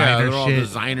 artsy Yeah, designer they're all shit.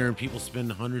 designer, and people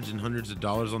spend hundreds and hundreds of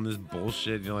dollars on this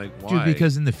bullshit. And you're like, why? Dude,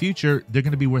 because in the future they're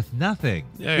gonna be worth nothing.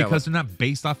 Yeah, because they're not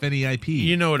based off any IP.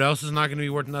 You know what else is not going to be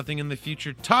worth nothing in the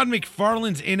future? Todd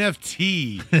McFarlane's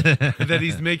NFT that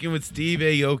he's making with Steve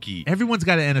Aoki. Everyone's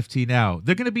got an NFT now.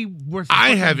 They're gonna be worth. I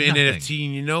fucking have nothing. NFT,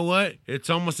 and you know what? It's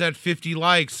almost at 50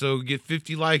 likes, so get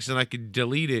 50 likes, and I could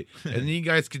delete it, and then you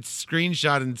guys could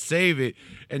screenshot and save it,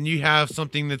 and you have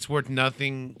something that's worth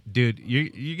nothing. Dude,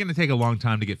 you're gonna take a long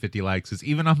time to get 50 likes because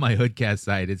even on my Hoodcast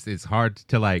site, it's hard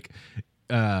to like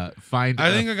find.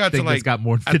 I think I got to thing like that's got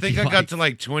more than 50 I think I got likes. to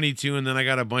like 22, and then I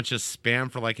got a bunch of spam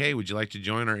for like, hey, would you like to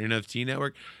join our NFT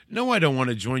network? No, I don't want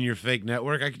to join your fake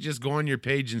network. I could just go on your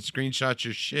page and screenshot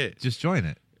your shit. Just join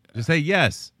it. Just say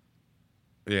yes,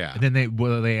 Yeah. and then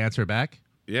will they answer back?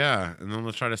 Yeah, and then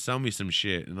they'll try to sell me some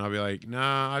shit, and I'll be like,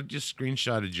 nah, I've just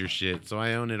screenshotted your shit, so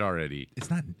I own it already. It's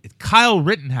not. It's Kyle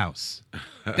Rittenhouse.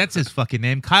 That's his fucking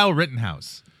name, Kyle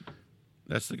Rittenhouse.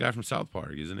 That's the guy from South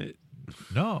Park, isn't it?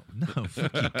 No,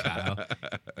 fuck you, Kyle.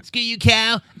 Screw you,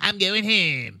 Kyle. I'm going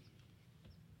him.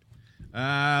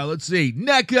 Let's see,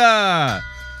 NECA.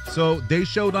 So they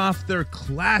showed off their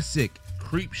classic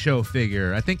Creep Show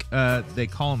figure. I think they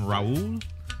call him Raul.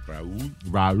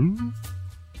 Raul.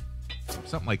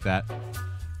 Something like that.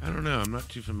 I don't know. I'm not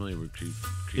too familiar with Creep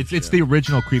It's Show. the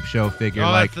original Creep Show figure. Oh,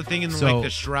 like that's the thing in so, like the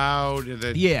shroud.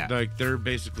 That, Yeah. Like they're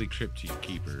basically Crypt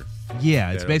Keeper.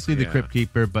 Yeah, it's Yeah, basically the yeah. Crypt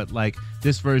Keeper, but like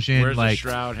this version, Whereas the like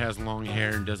shroud has long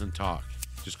hair and doesn't talk.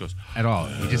 Just goes. at all.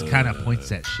 He just kind of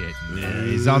points at shit.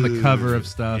 He's on the cover of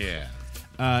stuff. Yeah.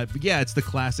 But yeah, it's the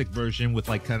classic version with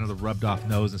like kind of the rubbed off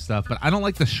nose and stuff. But I don't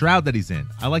like the shroud that he's in.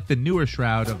 I like the newer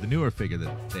shroud of the newer figure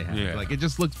that they have. Yeah. Like it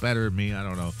just looks better to me. I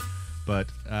don't know. But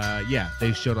yeah,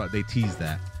 they teased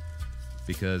that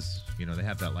because you know they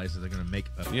have that license. They're gonna make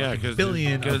a Yeah, fucking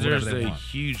billion of whatever there's they a want.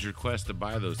 huge request to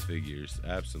buy those figures.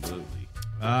 Absolutely.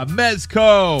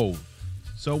 Mezco.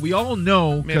 So we all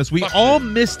know because we fuck all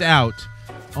them. missed out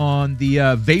on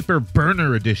the Vapor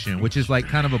Burner edition, which is like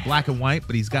kind of a black and white,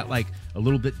 but he's got like a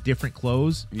little bit different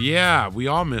clothes Yeah, we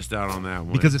all missed out on that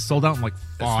one because it sold out in like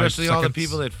 5 especially all the seconds.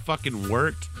 people that fucking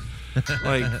worked.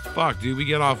 Like, fuck, dude, we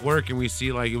get off work and we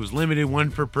see like it was limited one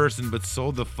per person, but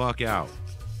sold the fuck out.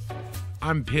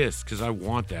 I'm pissed because I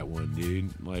want that one, dude.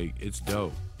 Like, it's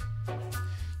dope.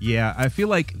 Yeah, I feel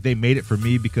like they made it for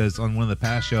me because on one of the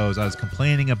past shows I was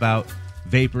complaining about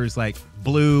Vapors like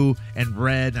blue and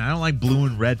red, and I don't like blue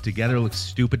and red together. It looks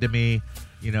stupid to me.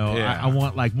 You know, Yeah. I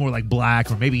want like more like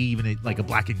black or maybe even like a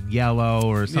black and yellow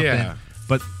or something. Yeah.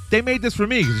 But they made this for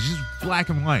me because it's just black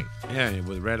and white. Yeah,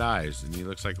 with red eyes, and he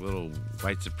looks like a little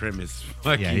white supremacist.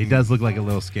 Fucking, Yeah, he does look like a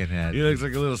little skinhead. He looks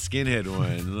like a little skinhead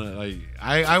one. Like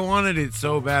I wanted it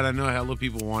so bad. I know hella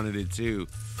people wanted it too,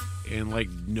 and like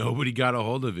nobody got a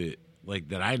hold of it, like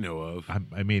that I know of.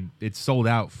 I mean, it's sold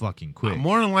out fucking quick.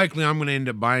 More than likely, I'm gonna end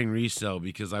up buying resale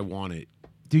because I want it.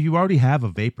 Dude, you already have a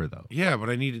vapor though. Yeah, but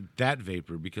I needed that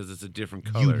vapor because it's a different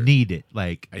color. You need it.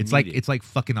 Like I it's need like it. it's like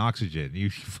fucking oxygen. You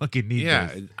fucking need Yeah,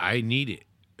 this. I need it.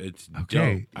 It's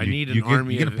Okay. dope. I need an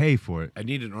army. You're gonna pay for it I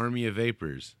need an army of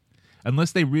vapors.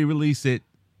 unless they re-release it.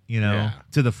 You know, Yeah.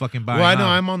 to the fucking buy. Well, I know now.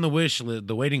 I'm on the wish list,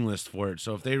 the waiting list for it.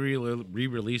 So if they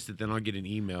re-release it, then I'll get an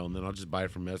email and then I'll just buy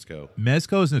it from Mezco.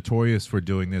 Mezco is notorious for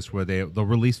doing this, where they'll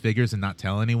release figures and not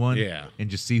tell anyone. Yeah. and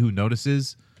just see who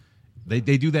notices. They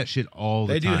do that shit all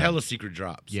the They time. do hella secret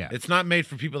drops. Yeah. It's not made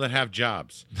for people that have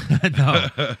jobs. No,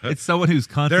 it's someone who's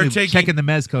constantly checking the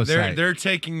Mezco site. They're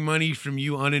taking money from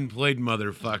you unemployed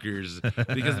motherfuckers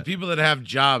because the people that have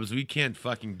jobs, we can't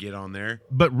fucking get on there.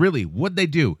 But really, what'd they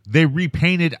do? They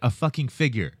repainted a fucking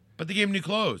figure. But they gave him new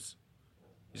clothes.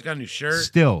 He's got a new shirt.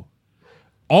 Still,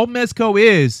 all Mezco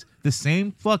is the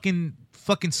same fucking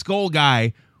skull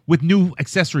guy with new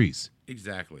accessories.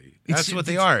 Exactly. It's- That's what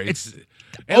they it's- are. it's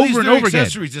at over least and they're over again.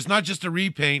 accessories. It's not just a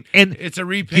repaint. And it's a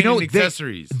repaint and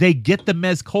accessories. They get the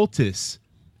Mez Cultists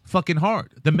fucking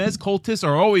hard. The Mez Cultists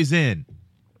are always in.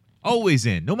 Always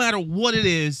in. No matter what it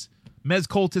is, Mez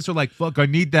Cultists are like, fuck, I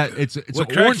need that. It's What an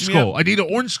cracks orange me skull. up- I need an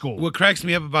orange skull. What cracks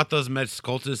me up about those Mets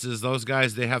cultists is those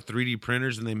guys, they have 3D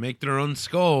printers and they make their own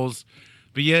skulls,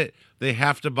 but yet they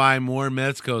have to buy more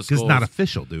Mezco skulls. Because it's not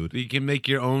official, dude. You can make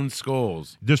your own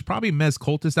skulls. There's probably Mez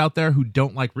Cultists out there who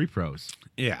don't like repros.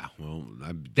 Yeah, well,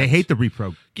 They hate the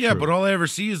repro. Yeah, crew. but all I ever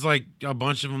see is like a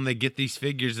bunch of them. They get these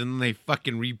figures and then they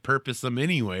fucking repurpose them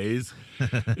anyways.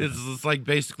 It's like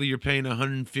basically you're paying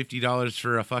 $150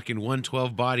 for a fucking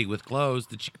 112 body with clothes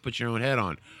that you can put your own head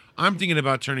on. I'm thinking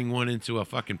about turning one into a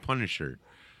fucking Punisher.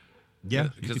 Yeah,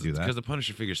 you could do that. Because the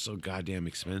Punisher figure's so goddamn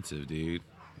expensive, dude.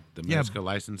 The Yeah, Mezco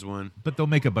license one. But they'll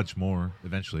make a bunch more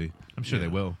eventually. I'm sure they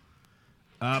will.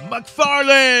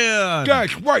 McFarlane!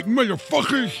 That's right,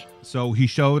 motherfuckers. So he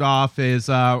showed off his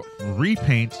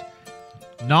repaint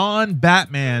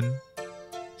non-Batman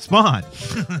Spawn.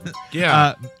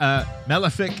 Yeah.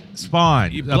 Malefic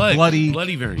Spawn. A bloody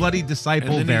variant. Bloody disciple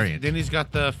And then variant. Then he's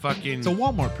got the fucking... It's a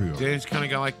Walmart pre-order. Then he's kind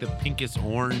of got like the pinkest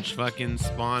orange fucking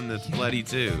Spawn that's bloody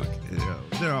too.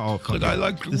 They're all fucking... I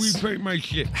like to repaint my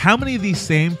shit. How many of these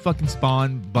same fucking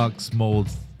Spawn Bucks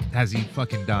molds has he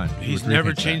fucking done? He's with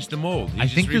never repaints changed the mold. He I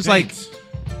just think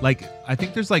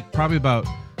there's like probably about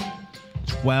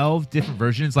 12 different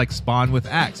versions, like Spawn with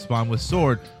axe, Spawn with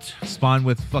sword, Spawn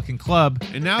with fucking club,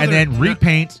 And now then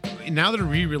repaint. Now they're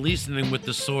re-releasing him with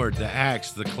the sword, the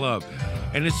axe, the club.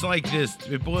 And it's like this.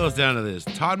 It boils down to this.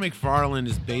 Todd McFarlane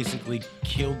has basically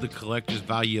killed the collector's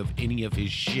value of any of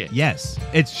his shit. Yes,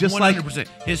 it's just 100%. like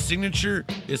His signature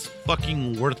is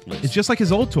fucking worthless. it's just like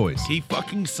his old toys. He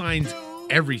fucking signs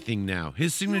everything now.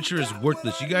 His signature is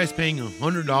worthless. You guys paying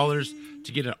 $100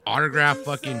 to get an autograph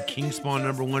fucking King Spawn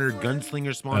 #1 or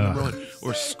Gunslinger Spawn #1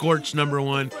 or Scorch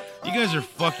 #1. You guys are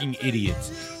fucking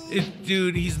idiots.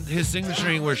 Dude, his signature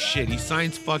ain't worth shit. He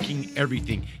signs fucking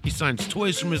everything. He signs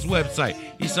toys from his website.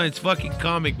 He signs fucking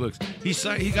comic books. He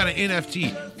got an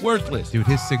NFT. Worthless. Dude,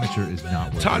 his signature is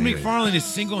not worth Todd anything. McFarlane is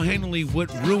single-handedly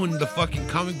what ruined the fucking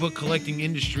comic book collecting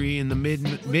industry in the mid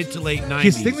to late 90s.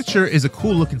 His signature is a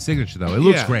cool looking signature though. It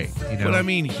looks Yeah. great. You know? But I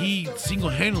mean, he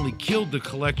single-handedly killed the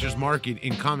collector's market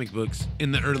in comic books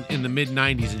in the mid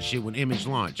 90s and shit when Image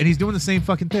launched. and he's doing the same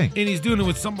fucking thing. And he's doing it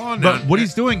with some Bond now. But what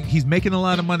he's doing, he's making a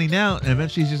lot of money now, and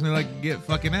eventually he's just gonna like get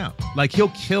fucking out. Like he'll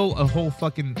kill a whole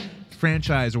fucking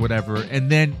franchise or whatever, and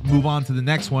then move on to the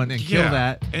next one and kill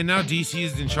that. And now DC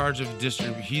is in charge of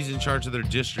he's in charge of their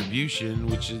distribution,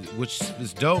 which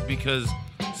is dope because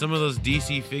some of those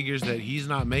DC figures that he's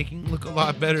not making look a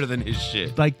lot better than his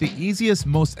shit. Like the easiest,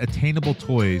 most attainable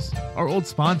toys are old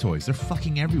Spawn toys. They're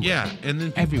fucking everywhere. Yeah, and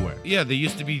then Everywhere. Yeah, they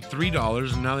used to be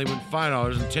 $3, and now they went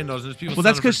 $5 and $10. And there's people. Well,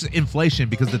 that's selling because inflation,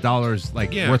 because the dollar is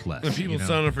like Yeah, worthless. and people you know?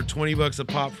 selling it for $20 a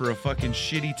pop for a fucking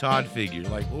shitty Todd figure.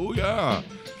 Like, oh yeah,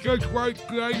 that's right,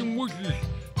 I am worthless.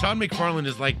 Todd McFarlane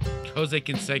is like Jose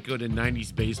Canseco to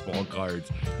 90s baseball cards.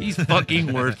 He's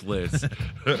fucking worthless.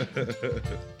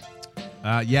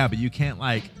 Yeah, but you can't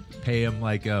like pay him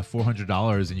like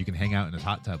 $400 and you can hang out in his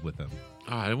hot tub with him.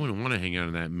 Oh, I wouldn't want to hang out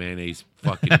in that mayonnaise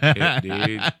fucking pit,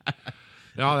 dude.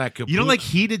 All that You don't like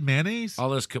heated mayonnaise? all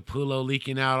this Capullo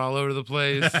leaking out all over the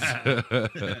place.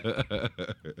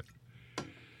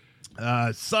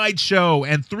 Sideshow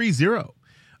and 3-0.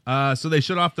 So they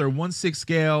showed off their 1/6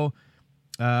 scale.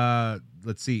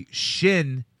 Let's see,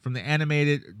 Shin from the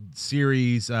animated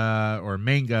series or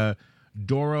manga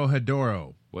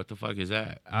Dorohedoro. What the fuck is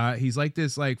that? He's like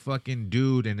this like fucking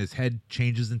dude, and his head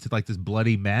changes into like this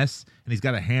bloody mess, and he's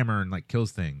got a hammer and like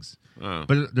kills things. Oh.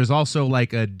 But there's also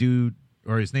like a dude,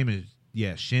 or his name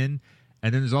is Shin,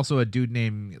 and then there's also a dude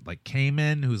named like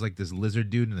Cayman, who's like this lizard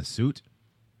dude in a suit.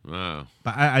 Wow.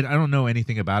 But I don't know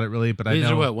anything about it really. But These I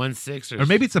know are what 1/6 or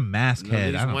maybe it's a mask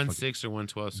head. These I don't 1/6 or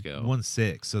 1/12 scale.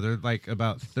 1/6, so they're like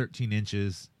about 13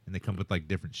 inches. And they come with like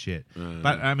different shit.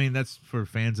 But I mean, that's for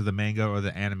fans of the manga or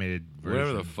the animated version.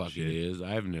 Whatever the fuck it is,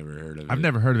 I've never heard of it. I've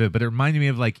never heard of it, but it reminded me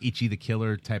of like Ichi the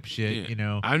Killer type shit, Yeah. you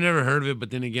know? I've never heard of it,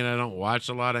 but then again, I don't watch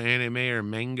a lot of anime or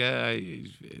manga.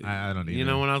 I don't either. You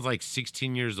know, when I was like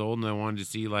 16 years old and I wanted to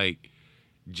see like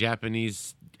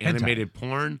Japanese animated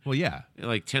porn, Well, yeah.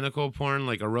 like tentacle porn,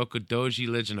 like Oroku Doji,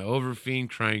 Legend of Overfiend,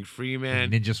 Crying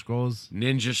Freeman, Ninja Scrolls.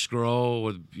 Ninja Scroll,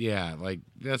 with like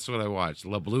that's what I watched.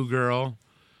 La Blue Girl.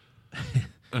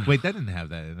 Wait, that didn't have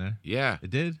that in there. Yeah. It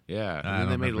did? Yeah. I And then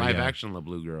they don't made remember, live yeah. action La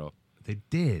Blue Girl. They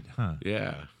did, huh?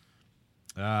 Yeah.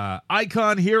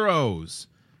 Icon Heroes.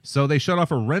 So they showed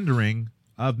off a rendering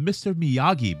of Mr.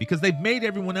 Miyagi because they've made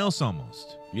everyone else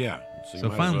almost. Yeah. you So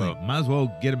might finally, as well. might as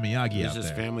well get a Miyagi out His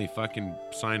there. family fucking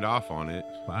signed off on it.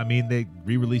 I mean, they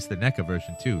re-released the NECA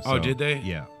version too. Oh, so, did they?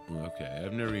 Yeah. Okay,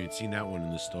 I've never even seen that one in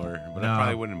the store, but No. I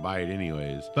probably wouldn't buy it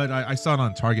anyways. But I saw it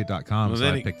on Target.com, so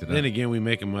I picked it up. Then again, we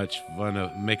make a much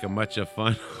of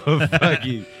fun of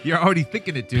fucking You're already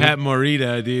thinking it, dude. Pat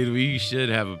Morita, dude. We should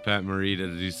have a Pat Morita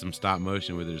to do some stop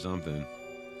motion with or something.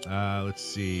 Let's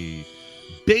see.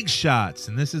 Big Shots.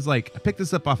 And this is like, I picked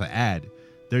this up off an ad.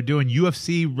 They're doing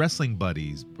UFC wrestling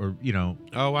buddies, or, you know.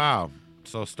 Oh wow!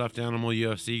 So stuffed animal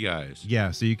UFC guys.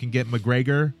 Yeah, so you can get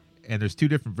McGregor, and there's two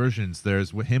different versions.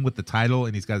 There's him with the title,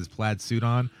 and he's got his plaid suit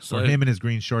on, So or if- him in his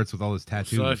green shorts with all his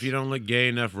tattoos. So if you don't look gay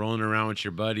enough rolling around with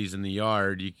your buddies in the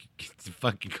yard, you can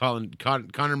fucking call him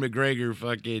Conor McGregor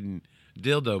fucking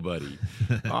dildo buddy.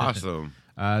 Awesome.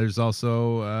 There's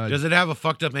also Does it have a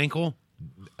fucked up ankle?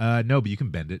 no, but you can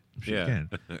bend it. Sure Yeah. you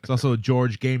can. It's also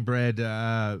George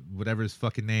Gamebred, whatever his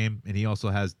fucking name, and he also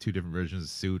has two different versions of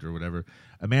suit or whatever.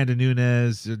 Amanda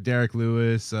Nunes, Derek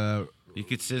Lewis, You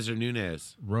could scissor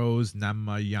Nunez. Rose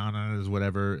Namajunas,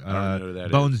 whatever. I don't know who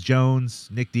that Bones Jones,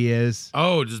 Nick Diaz.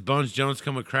 Oh, does Bones Jones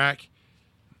come with crack?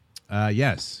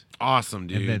 Yes, Awesome,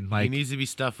 dude. And then, like- he needs to be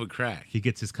stuffed with crack. he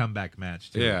gets his comeback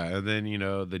match too. Yeah, and then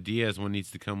the Diaz one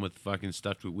needs to come with fucking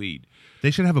stuffed with weed.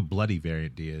 They should have a bloody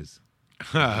variant Diaz.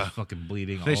 Just fucking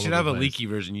bleeding. They all should over have the a place. leaky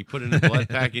version. You put it in a blood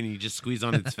pack and you just squeeze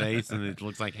on its face and it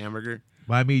looks like hamburger.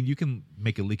 Well, I mean, you can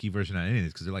make a leaky version out of anything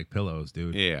because they're like pillows,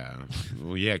 dude. Yeah.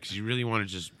 Well, yeah, because you really want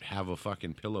to just have a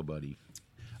fucking pillow buddy.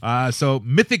 So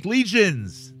Mythic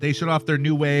Legions, they showed off their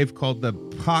new wave called the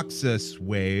Proxus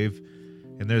wave,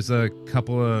 and there's a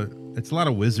couple of, it's a lot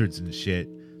of wizards and shit.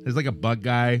 There's like a bug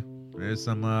guy. There's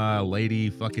some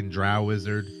lady fucking drow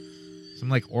wizard, some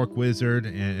like orc wizard,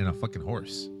 and a fucking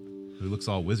horse who looks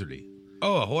all wizardy.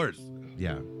 Oh, a horse.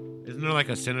 Yeah. Isn't there like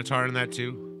a centaur in that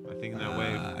too? I think in that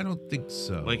wave. I don't think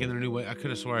so. Like in their new wave. I could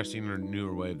have swore I seen their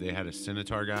newer wave. They had a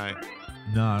centaur guy.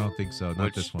 No, I don't think so. Not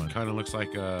which this one. kind of looks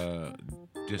like a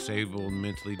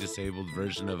mentally disabled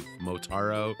version of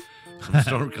Motaro from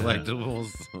Storm Collectibles.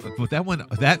 But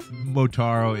that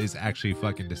Motaro is actually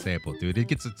fucking disabled, dude. It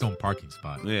gets its own parking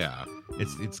spot. Yeah.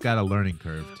 It's got a learning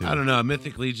curve too. I don't know.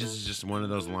 Mythic Legions is just one of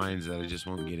those lines that I just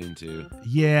won't get into.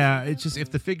 Yeah, it's just if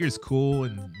the figure's cool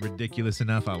and ridiculous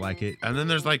enough, I like it. And then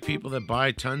there's like people that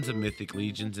buy tons of Mythic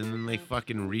Legions and then they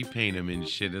fucking repaint them and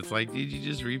shit. It's like, did you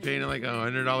just repaint it like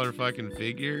 $100 fucking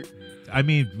figure? I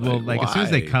mean, well, like as soon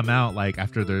as they why? come out, like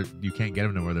after you can't get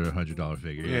them to where they're $100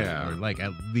 figure. Yeah. Or like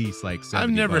at least like $70. I've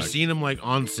never seen them like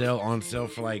on sale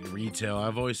for like retail.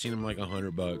 I've always seen them like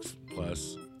 $100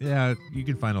 plus. Yeah, you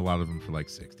can find a lot of them for like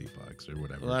 $60 or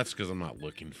whatever. Well, that's because I'm not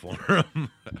looking for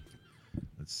them.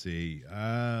 Let's see.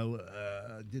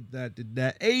 Did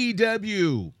that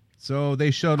AEW. So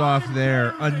they showed off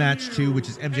their Unmatched 2, which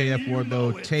is MJF,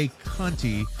 Wardlow, Tay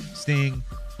Conti, Sting,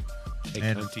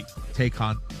 and Tay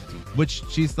Con, which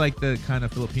she's like the kind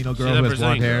of Filipino girl who has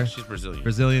blonde hair. She's Brazilian.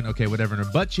 Brazilian, okay, whatever. And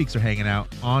her butt cheeks are hanging out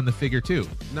on the figure too.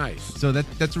 Nice. So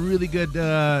that's a really good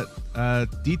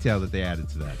detail that they added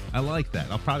to that. I like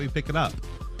that. I'll probably pick it up.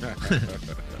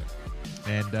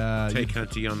 And Tay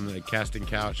Conti on the casting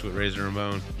couch with Razor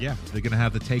Ramon. yeah, they're gonna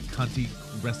have the Tay Conti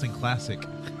Wrestling Classic.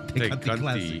 Tay Conti Conti.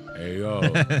 Classic. Ayo.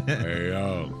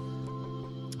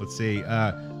 Ayo. Let's see.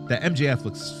 The MJF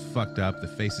looks fucked up. The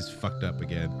face is fucked up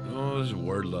again. Oh, this is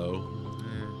Wardlow.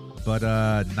 But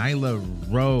Nyla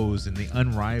Rose in the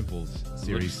Unrivaled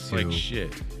series Looks 2. like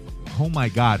shit. Oh my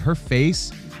God, her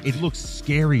face, it looks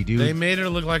scary, dude. They made her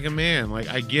look like a man. Like,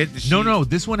 I get the No,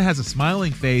 this one has a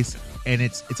smiling face, and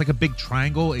it's like a big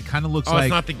triangle. It kind of looks like. it's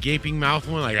not the gaping mouth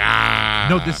one? Like, ah.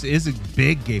 No, this is a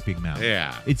big gaping mouth.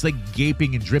 Yeah. It's like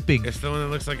gaping and dripping. It's the one that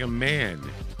looks like a man.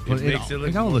 But It makes it look.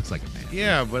 it all looks like a man.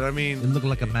 Yeah, but I mean. It looked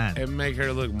like a man. It make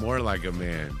her look more like a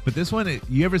man. But this one,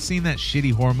 you ever seen that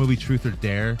shitty horror movie Truth or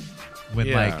Dare? When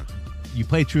Yeah. like you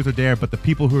play Truth or Dare, but the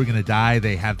people who are gonna die,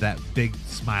 they have that big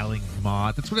smiling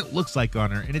maw. That's what it looks like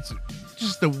on her, and it's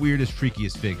just the weirdest,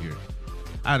 freakiest figure.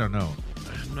 I don't know.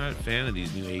 I'm not a fan of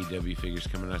these new AEW figures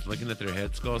coming out. Looking at their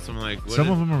head sculpts, I'm like, what Some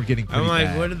is- of them are getting pretty I'm like,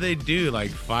 bad. what do they do? Like,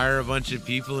 fire a bunch of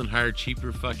people and hire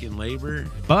cheaper fucking labor?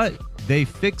 But they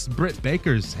fixed Britt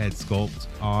Baker's head sculpt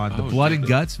on the Oh, Blood did and they?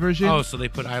 Guts version. Oh, so they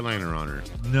put eyeliner on her.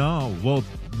 No, well,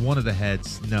 one of the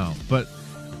heads, no. But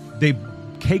they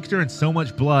caked her in so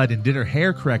much blood and did her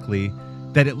hair correctly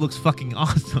that it looks fucking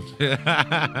awesome.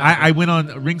 I went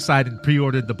on Ringside and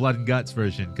pre-ordered the Blood and Guts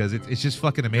version because it's just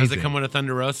fucking amazing. Does it come with a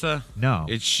Thunder Rosa? No.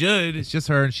 It should. It's just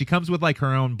her, and she comes with like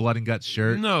her own Blood and Guts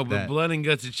shirt. No, but that- Blood and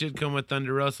Guts, it should come with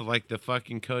Thunder Rosa, like the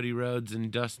fucking Cody Rhodes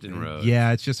and Dustin Rhodes.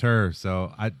 Yeah, it's just her.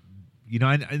 So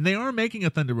and they are making a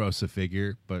Thunder Rosa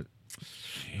figure, but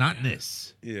not in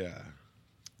this.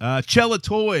 Yeah. Cella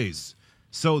Toys.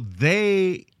 So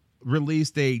they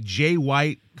released a Jay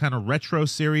White kind of retro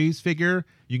series figure.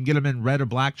 You can get him in red or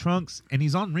black trunks, and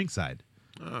he's on Ringside.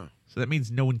 Oh. So that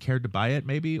means no one cared to buy it,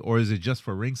 maybe? Or is it just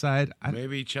for Ringside?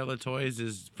 Maybe Cella Toys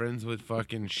is friends with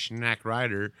fucking Schnack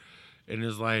Ryder and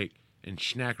is like, and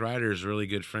Schnack Ryder is really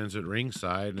good friends with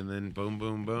Ringside, and then boom,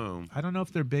 boom, boom. I don't know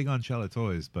if they're big on Cella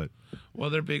Toys, but Well,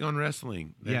 they're big on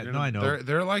wrestling. Yeah, no, I know.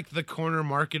 They're like the corner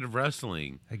market of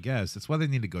wrestling. I guess that's why they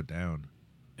need to go down.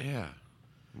 Yeah.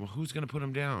 Well, who's going to put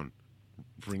them down?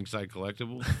 Ringside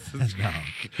Collectibles?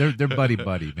 No, they're buddy,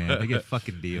 man. They get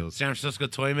fucking deals. San Francisco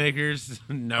Toy Makers?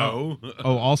 No.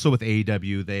 Oh, also with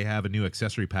AEW, they have a new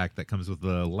accessory pack that comes with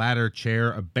a ladder,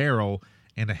 chair, a barrel,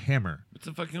 and a hammer. What's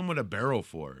the fuck come with a barrel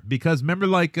for? Because remember,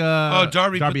 like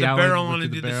Darby put the Allen barrel would on do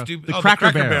and did the stupid... the oh,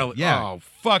 Cracker Barrel. Yeah, Oh,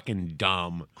 fucking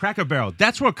dumb. Cracker Barrel.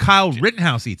 That's where Kyle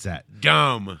Rittenhouse eats at.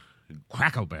 Dumb.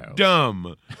 Cracker Barrel.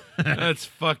 Dumb. That's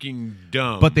fucking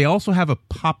dumb. But they also have a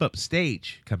pop-up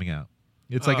stage coming out.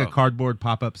 It's like a Oh. cardboard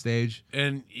pop-up stage.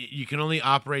 And you can only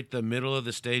operate the middle of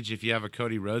the stage if you have a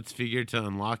Cody Rhodes figure to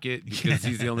unlock it, because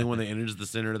he's the only one that enters the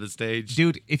center of the stage.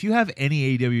 Dude, if you have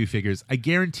any AEW figures, I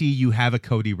guarantee you have a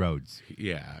Cody Rhodes.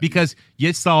 Yeah. Because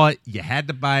you saw it, you had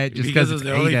to buy it just because it's it's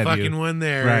the only AEW. fucking one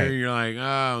there. Right. You're like,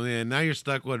 oh, man, now you're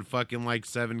stuck with fucking like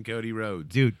 7 Cody Rhodes.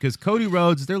 Dude, because Cody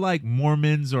Rhodes, they're like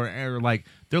Mormons or like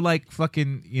they're like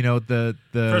fucking, the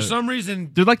For some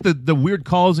reason, they're like the weird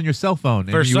calls on your cell phone.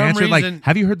 And For you some answer like, reason-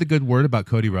 have you heard the good word about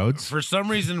Cody Rhodes?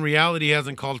 reality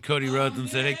hasn't called Cody Rhodes and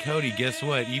said, hey, Cody, guess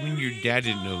what? Even your dad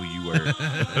didn't know who you were.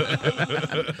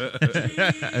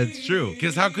 It's true.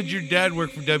 Because how could your dad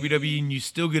work for WWE and you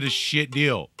still get a shit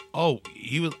deal? Oh,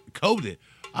 he was Cody.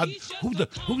 Who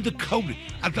the Cody?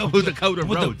 I thought Who the Cody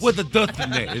Rhodes? What the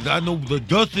Dustin there? I know the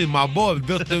Dustin, my boy.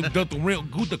 Dustin real.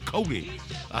 Who the Cody?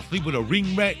 I sleep with a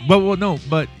ring rat. Well, no,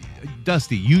 but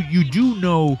Dusty, you do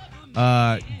know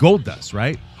Goldust,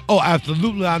 right? Oh,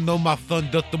 absolutely. I know my son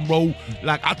Dustin Rhodes.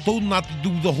 Like, I told him not to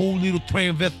do the whole little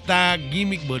transvestite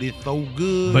gimmick, but it's so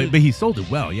good. But he sold it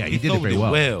well. Yeah, he did it sold very it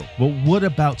well. well. Well, what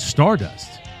about Stardust?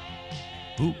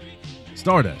 Who?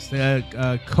 Stardust,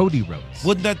 Cody Rhodes.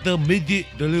 Wasn't that the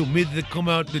little midget that come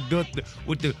out the dust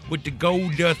with the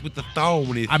gold dust with the thorn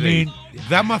on his I face? mean- is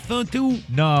that my son too?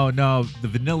 No, the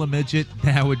vanilla midget,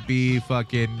 that would be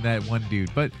fucking that one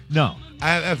dude. But no, I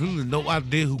have absolutely no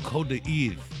idea who Cody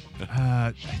is.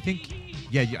 I think,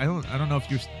 yeah, I don't know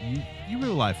if you were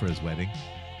alive for his wedding.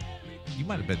 You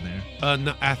might have been there.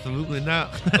 No, absolutely not.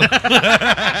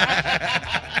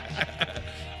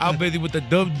 I'm busy with the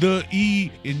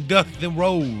WWE and Dustin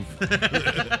Rhodes.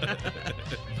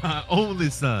 My only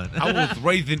son. I was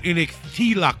raised in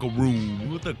NXT locker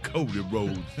room with a Cody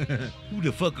Rhodes. Who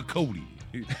the fuck a Cody?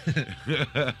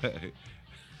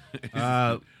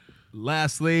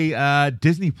 Lastly,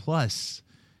 Disney Plus.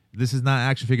 This is not an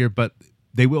action figure, but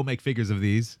they will make figures of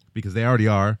these because they already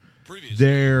are.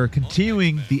 They're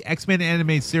continuing the X-Men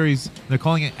animated series. They're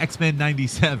calling it X-Men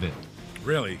 97.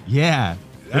 Really? Yeah.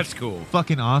 That's cool.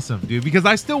 Fucking awesome, dude. Because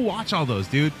I still watch all those,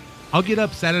 dude. I'll get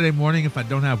up Saturday morning if I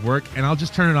don't have work, and I'll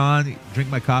just turn it on, drink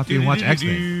my coffee, and watch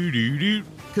X-Men.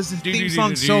 Because the theme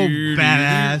song's so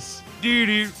badass.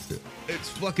 It's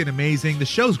fucking amazing. The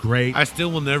show's great. I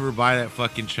still will never buy that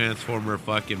fucking Transformer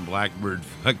fucking Blackbird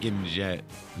fucking jet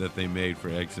that they made for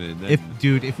X-Men. If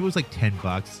it was like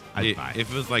 $10, I'd buy it.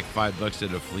 If it was like $5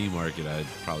 at a flea market, I'd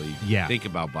probably think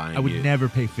about buying it. I would never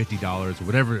pay $50 or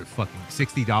whatever. Fucking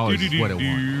 $60 is what it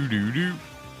wants.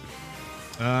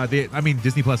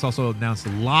 Disney Plus also announced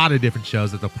a lot of different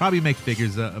shows that they'll probably make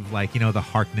figures of, like, the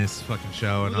Harkness fucking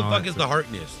show. Who the fuck is the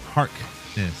Harkness?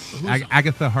 Harkness.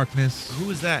 Agatha Harkness.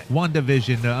 Who is that?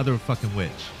 WandaVision, the other fucking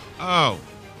witch. Oh.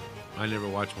 I never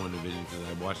watched WandaVision because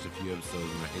I watched a few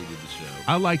episodes and I hated the show.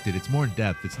 I liked it. It's more in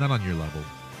depth. It's not on your level.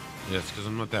 Yes, because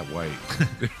I'm not that white.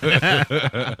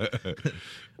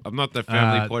 I'm not the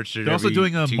family portrait they're also every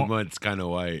doing 2 months kind of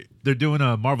white. They're doing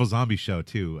a Marvel Zombie show,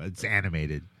 too. It's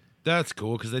animated. That's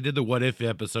cool because they did the What If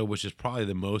episode, which is probably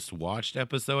the most watched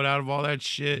episode out of all that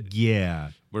shit. Yeah.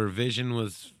 Where Vision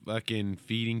was fucking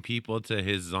feeding people to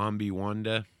his zombie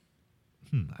Wanda.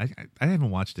 I haven't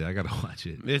watched it. I gotta watch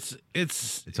it. It's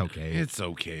okay. It's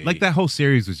okay. Like that whole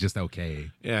series was just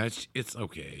okay. Yeah, it's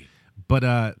okay.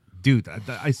 But dude,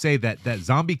 I say that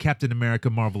Zombie Captain America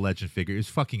Marvel Legend figure is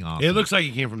fucking awesome. It looks like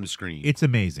it came from the screen. It's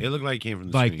amazing. It looked like it came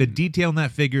from the screen. screen. The detail in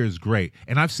that figure is great.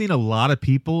 And I've seen a lot of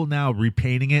people now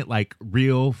repainting it like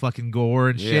real fucking gore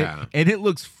and shit. Yeah. And it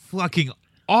looks fucking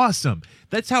awesome.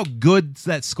 That's how good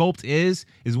that sculpt is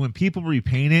when people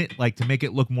repaint it like to make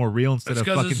it look more real instead of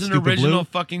fucking it's an stupid original blue.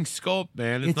 fucking sculpt,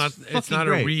 man. It's not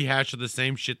great. a rehash of the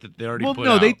same shit that they already put out.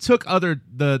 No, they took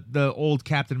the old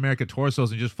Captain America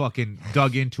torsos and just fucking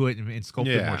dug into it and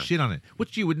sculpted more shit on it,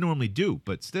 which you would normally do,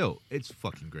 but still, it's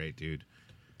fucking great, dude.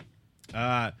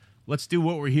 Let's do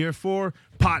what we're here for.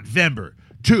 Podvember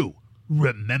to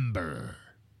remember.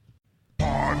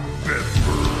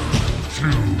 Podvember to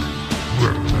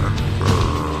remember.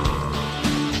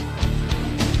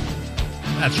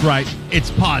 That's right. It's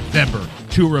Podvember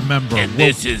to remember. And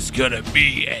this is gonna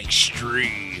be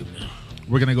extreme.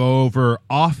 We're gonna go over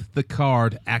Off the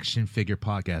Card action figure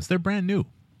podcast. They're brand new.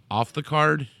 Off the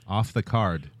card? Off the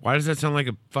Card. Why does that sound like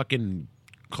a fucking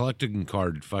collecting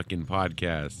card fucking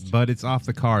podcast? But it's off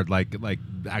the card, like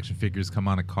action figures come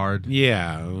on a card.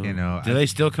 Yeah. Do they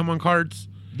still come on cards?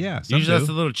 Yeah. Usually that's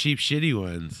the little cheap shitty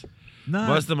ones. No.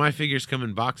 Most of my figures come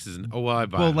in boxes. I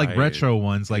buy. Well, like retro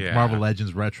ones, like Marvel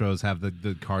Legends retros have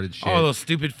the carded shit. Oh, those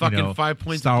stupid fucking 5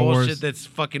 points Star of bullshit Wars. that's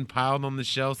fucking piled on the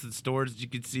shelves at stores that you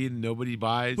can see and nobody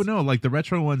buys. But no, like the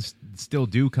retro ones still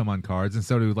do come on cards, and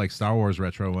so do like Star Wars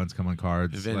retro ones come on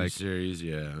cards. Vintage series,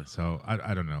 yeah. So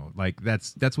I don't know. Like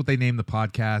that's what they named the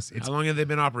podcast. How long have they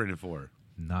been operating for?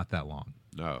 Not that long.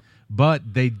 No.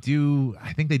 But they do.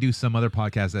 I think they do some other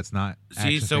podcast that's not.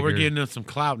 See, so we're getting them some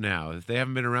clout now. If they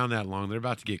haven't been around that long, they're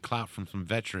about to get clout from some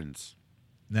veterans.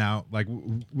 Now, like,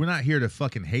 we're not here to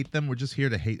fucking hate them. We're just here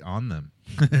to hate on them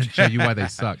and show you why they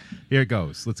suck. Here it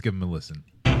goes. Let's give them a listen.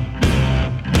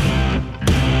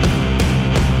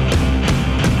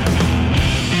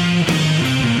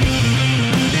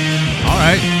 All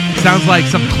right. Sounds like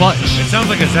some Clutch. It sounds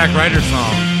like a Zack Ryder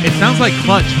song. It sounds like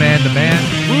Clutch, man, the band.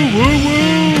 Woo, woo,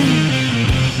 woo.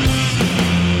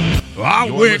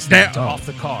 I went down. Off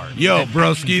the Card. Yo,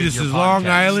 broski, this is Long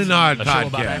Island Odd a show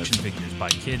about Podcast. action figures by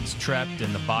kids trapped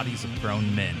in the bodies of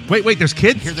grown men. Wait, there's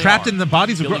kids Here they trapped are. in the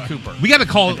bodies of Billy Cooper We gotta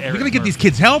call. and We Eric gotta get these Murphy.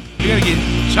 kids help. We gotta get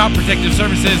Child Protective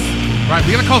Services. Right,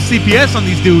 we gotta call CPS on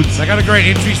these dudes. I got a great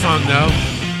entry song though.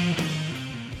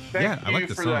 Yeah, I like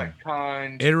the song.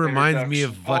 It reminds me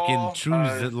of fucking Paul.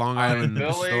 Truths at Long Island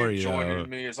Billy, story. joining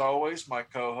me as always, my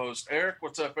co-host Eric.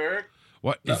 What's up, Eric?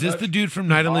 What is this? The dude from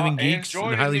Night of Living Geeks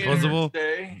and Highly Plausible?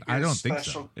 I don't think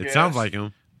so. It sounds like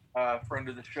him. Friend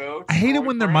of the show. I hate it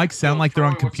when their mics sound like they're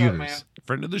on Troy, what's up, computers. man?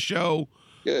 Friend of the show.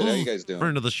 Good. How you guys doing?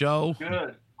 Friend of the show.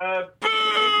 Good.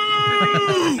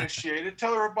 Initiated.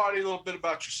 Tell everybody a little bit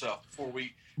about yourself before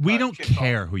we. We don't kick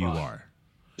care off. who you are.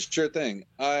 Sure thing.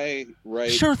 I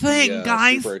write Sure thing, the,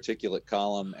 guys. super articulate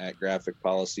column at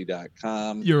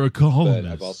graphicpolicy.com. You're a But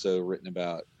columnist. I've also written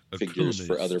about A figures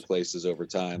for columnist. other places over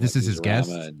time. This like is his Newsarama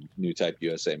guest? and New Type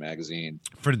USA magazine.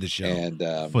 Friend of the show. And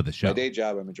For the show. my day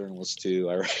job, I'm a journalist too.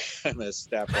 I'm a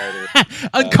staff writer.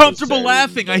 Uncomfortable for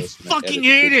laughing. I Saturday and fucking edit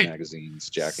hate kids it. Magazines,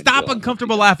 Jack and Stop Jill.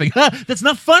 uncomfortable laughing. That's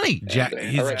not funny. Jack, And,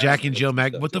 he's alright. Jack and Jill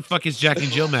mag. What the fuck is Jack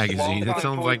and Jill magazine? That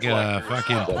sounds like a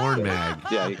fucking porn mag.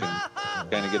 Yeah, you can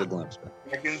kind of get a glimpse.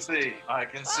 I can see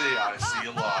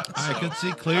a lot. I So, can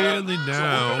see clearly so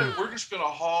now. we're just gonna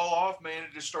haul off, man,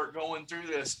 and just start going through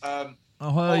this. Oh,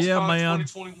 PulseCon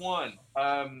 2021.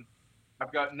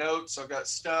 I've got notes. I've got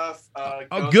stuff.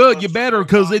 Oh, good. You better,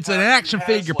 because it's an action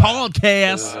figure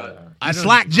podcast. I don't-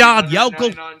 Slack jawed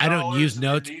yokel. I don't use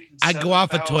notes. I go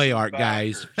off of toy art,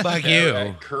 guys. Fuck you.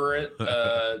 At current,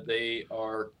 they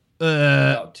are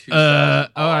About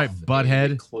 2,000 all right, off, and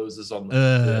butthead. It closes on the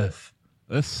 5th.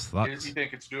 This sucks. You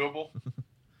think it's doable?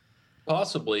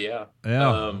 Possibly, yeah.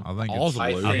 Yeah, I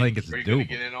think it's Are you gonna doable.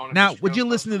 get in on it, Now, Mr. would you Ghostbuster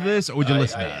listen to Man? this or would you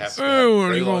listen to I us? have Hey, what are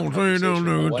very you long gonna say down conversation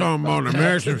there with talking my about the wife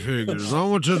action figures? I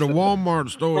went to the Walmart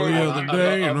store the other I'm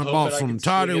day and I hoping bought I some can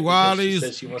Tidy swing it because she Whities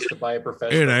says she wants to buy a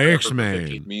professional and an camper for X-Man.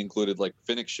 50. Me included, like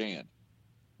Fennec Shand,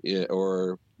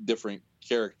 or different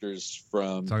characters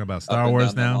from Talking about up Star and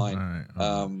Wars down the now? line.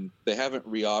 All right. They haven't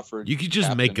reoffered. You could just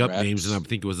Captain make up Rex names and I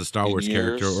think it was a Star in Wars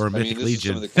character years. or a I mean, Mythic this is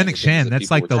some of Legion. the kind Fennec of things Shand, that that's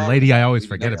people like were the talking lady I about always leading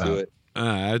forget up to about. it.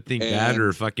 I think that And,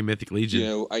 or fucking Mythic Legion. You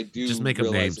know, I do Just make up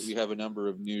realize names. that we have a number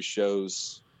of new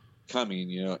shows coming.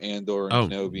 You know, Andor and Oh,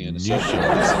 Kenobi and new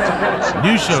Ahsoka.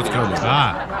 New shows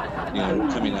coming. You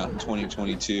know, coming out in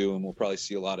 2022, and we'll probably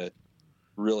see a lot of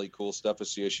really cool stuff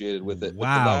associated with it. But the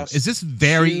Wow. last Is this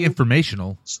very two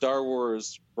informational? Star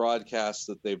Wars broadcasts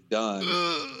that they've done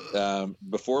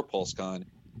before PulseCon,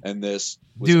 and this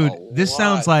was Dude, a this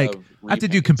sounds lot like of I have to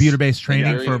do repaints computer-based training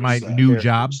and for my various new characters.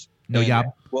 job. No And, job.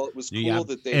 Well, it was New cool job.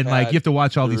 that they And like you have to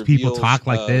watch all the these people reveals talk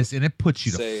like of, this, and it puts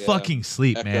you to say, fucking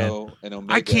sleep, man. Echo and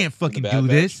Omega I can't and fucking the Bad do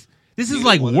Batch. this. This is Neither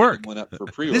like one of them work. went up for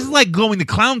This pre-order. is like going to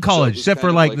clown college, it was except for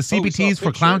kind of like like, the oh, we saw a CBTs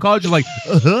for clown picture. college. You're like,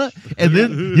 and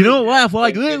then you don't laugh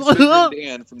like and this. Spencer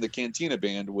Dan from the Cantina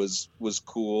Band was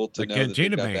cool to The know that they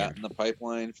Cantina got Band. that in the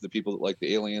pipeline for the people that like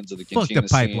the aliens of the Fuck the Cantina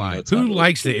scene. You pipeline. know, it's Who not really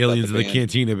likes the cool about aliens of the band.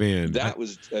 Cantina Band? That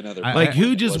was another. I- Like,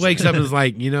 who It just wasn't wakes up and is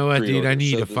like, you know what, dude, I pre-order.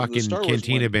 need So a the fucking Star Wars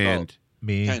Cantina one band.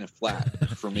 Me. kind of flat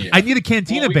for me. I need a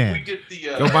cantina Well, we band. get the,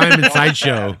 Go buy him in Boba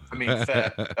Sideshow. Fett. I mean,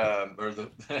 Fett, or the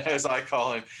as I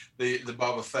call him, the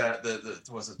Boba Fett. The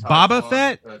was it Boba Typhon?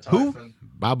 Fett? Who? Typhon?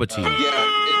 Baba Tea.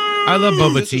 I love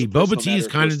Boba Tea. Boba Tea is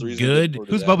kind of good.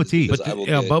 Who's Boba Tea? But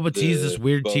Boba Tea is this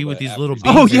weird tea with these little beans.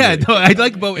 Oh in yeah, it. no, I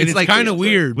like both. And it's like kind of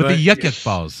weird. with but the yuck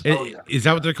balls. Is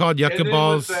that what they're called? And Yucca then with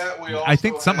balls? that, we I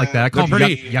think also something like that. I have call They're them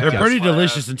pretty, yuck they're yucks. pretty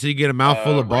delicious until you get a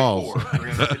mouthful of balls.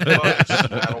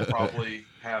 That'll probably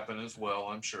happen as well,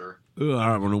 I'm sure. Ugh, I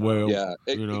don't know. Well, Yeah.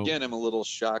 you know. Again, I'm a little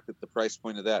shocked at the price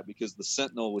point of that because the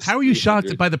Sentinel was. How are you 300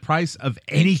 shocked by the price of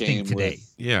and anything came today?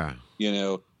 with, Yeah. you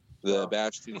know, the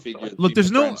Batch 2 figure. the Look, there's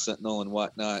People no Prime Sentinel and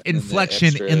whatnot. and then the Inflection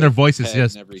extra in their voices, head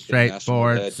just and everything,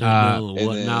 straightforward. National Head. Sentinel, And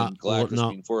whatnot, then Galactus whatnot.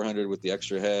 being 400 with the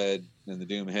extra head and the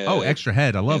Doom head. Oh, extra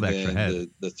head. I love and extra then head.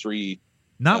 The three.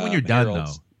 Not when you're done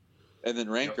heralds. though. And then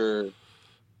Ranker,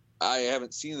 I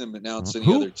haven't seen them announce any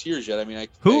Who? other tiers yet. I mean, I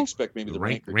Who? expect maybe the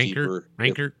Ranker Ranker? Keeper.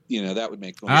 Ranker? You know, that would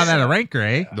make more Ah, that a sense. ranker,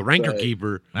 eh? The Ranker But,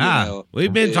 Keeper. you Ah, know,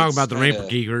 We've been talking it's about the kinda- Ranker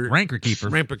Keeper. ranker keeper.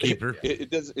 Ranker Keeper.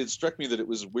 It struck me that it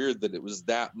was weird that it was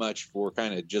that much for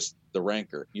kind of just the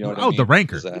Ranker. You know what I Oh, mean? the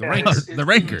Ranker. Is that- The Ranker. The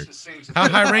Ranker. How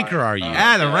high ranker are you?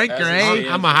 Ah, the ranker, as it eh? stands,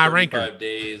 I'm a high for ranker. 35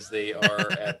 days, they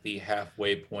are at the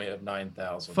halfway point of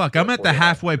 9,000. Fuck, I'm at the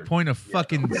halfway point of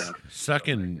fucking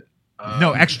Sucking.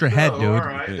 no extra head, Oh, dude. all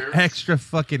right, there's- Extra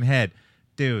fucking head,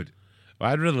 dude.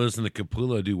 Well, I'd rather listen to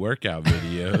Capullo do workout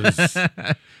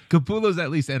videos. Capullo's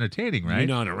at least entertaining, right? You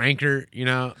know, the ranker,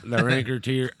 the ranker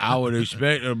tier, I would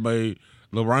expect it to be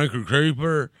the Ranker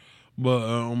Keeper, but,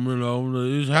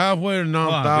 it's halfway to Hold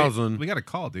on, 9,000. we got a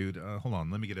call, dude. Hold on,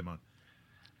 let me get him on.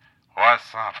 What's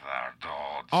up there,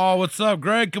 dudes? Oh, what's up,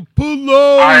 Greg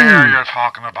Capullo? I hear you're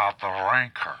talking about the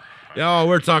Ranker. Oh,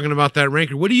 we're talking about that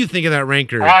ranker. What do you think of that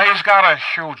ranker? Well, he's got a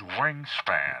huge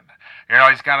wingspan. You know,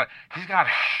 he's got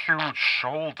huge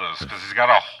shoulders because he's got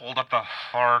to hold up to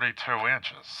 32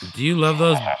 inches. Do you love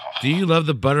those? Do you love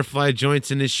the butterfly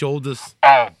joints in his shoulders?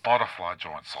 Oh, butterfly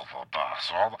joints are the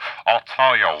best. I'll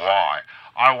tell you why.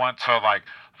 I went to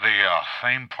the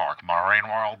theme park, Marine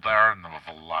World there in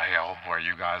Vallejo, where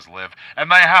you guys live,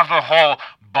 and they have the whole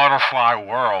butterfly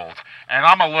world. And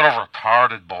I'm a little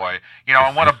retarded boy,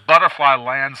 and when a butterfly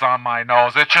lands on my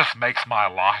nose, it just makes my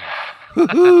life. When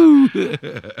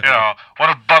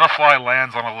a butterfly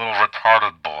lands on a little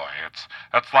retarded boy,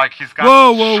 it's like he's got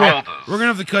Whoa! shoulders. We're gonna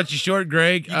have to cut you short,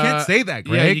 Greg. You can't say that,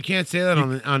 Greg. Yeah, you can't say that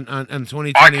on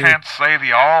 2020. I can't say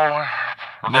the all.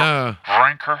 No.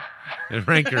 Ranker. The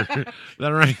ranker.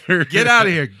 The ranker. Get out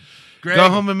of here, Greg. Go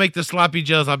home and make the sloppy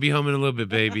joes. I'll be home in a little bit,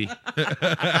 baby.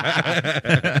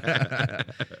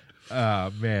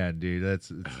 Oh man, dude,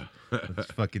 let's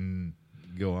fucking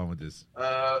go on with this.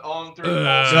 On through.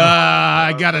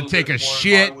 I gotta take a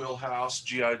shit. Wheelhouse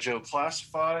G.I. Joe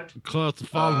Classified.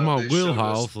 Classifies my they showed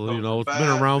wheelhouse. us the It's been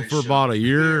back, around they for showed about a the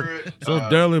year. Spirit, So it's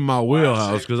definitely my wheelhouse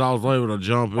classic. because I was able to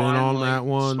jump in on Finally, that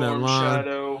one, that Storm line.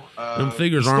 Shadow, Them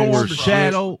figures aren't worth Storm shit.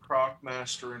 Shadow.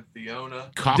 Crockmaster and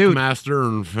Fiona. Cockmaster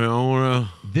and Fiona.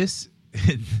 This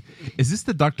is this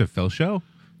the Dr. Phil show?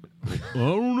 I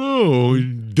don't know.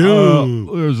 Dumb.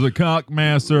 There's a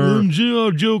cockmaster.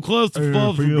 G.I. Joe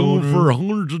classifieds were going for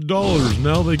hundreds of dollars.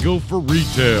 Now they go for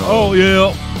retail. Oh,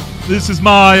 yeah. This is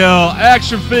my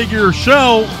action figure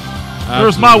show.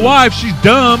 There's my wife. She's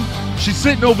dumb. She's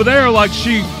sitting over there like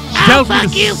she tells me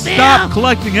to stop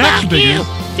collecting action figures.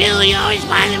 Phil, you always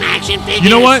buy them action figures. You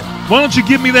know what? Why don't you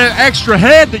give me that extra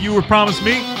head that you were promised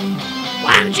me?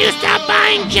 Why don't you stop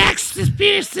buying Jack's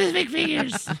specific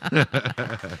figures?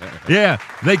 Yeah,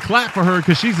 they clap for her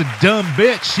because she's a dumb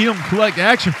bitch. She don't collect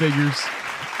action figures.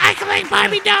 I collect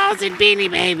Barbie dolls and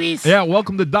Beanie Babies. Yeah,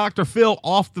 welcome to Dr. Phil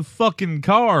Off the Fucking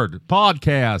Card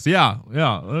podcast. Yeah.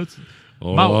 That's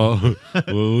well,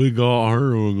 we got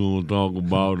her we're going to talk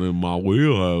about in my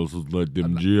wheelhouse is like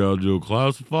them G.I. Joe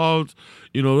classifieds.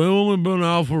 You know, they've only been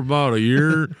out for about a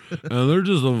year, and they're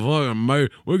just a fucking...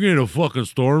 We're getting a fucking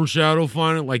Storm Shadow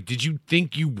finally. Like, did you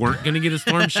think you weren't going to get a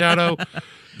Storm Shadow?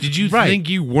 Did you think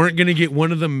you weren't going to get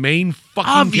one of the main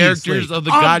fucking characters of the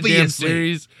goddamn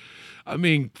series? I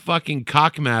mean, fucking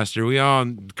Cockmaster.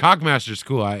 Cockmaster's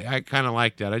cool. I kind of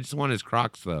like that. I just want his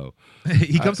Crocs, though.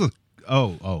 He comes with...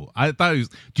 Oh, I thought it was...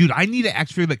 Dude, I need an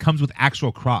action figure that comes with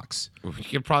actual Crocs. You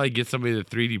could probably get somebody to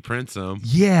 3D print some.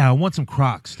 Yeah, I want some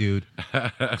Crocs, dude.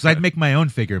 Because I'd make my own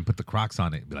figure and put the Crocs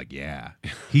on it and be like, yeah,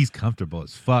 he's comfortable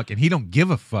as fuck. And he don't give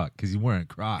a fuck because he's wearing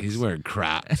Crocs. He's wearing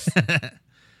Crocs.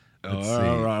 Let's see.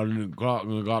 I got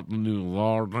the new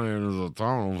Zartan as a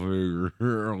tunnel figure.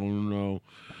 I don't know.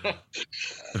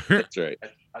 That's right.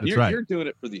 That's right. You're doing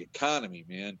it for the economy,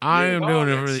 man. I am doing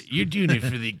it for the... You're doing it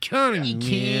for the economy,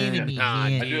 man.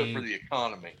 I do it for the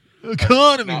economy.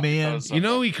 Economy, man. You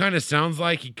know, he kind of sounds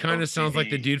like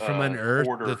the dude from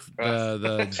Unearthed,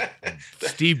 the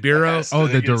Steve Burrow. Oh,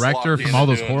 the director from all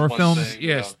those horror films.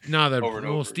 Yes,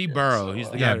 Steve Burrow. He's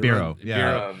the guy. Burrow.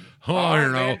 Yeah.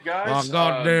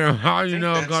 Goddamn! How you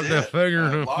know I got that figure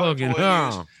in the fucking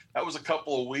house? That was a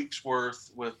couple of weeks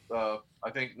worth. With I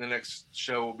think the next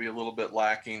show will be a little bit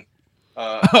lacking.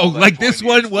 Like this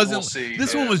one wasn't.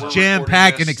 This one was jam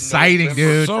packed and exciting,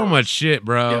 dude. So much shit,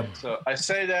 bro. Yeah, so I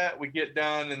say that we get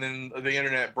done, and then the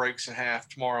internet breaks in half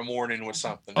tomorrow morning with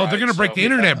something. Oh, they're gonna break the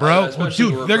internet, bro.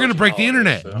 Dude, they're gonna break the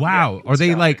internet. Wow. Are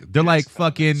they like? They're like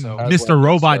fucking Mr.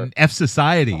 Robot in F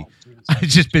Society. I've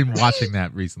just been watching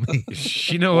that recently.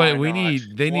 You know what? They need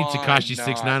Tekashi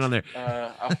 6ix9ine on there.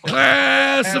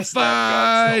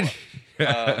 Classified.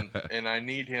 And I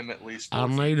need him at least. I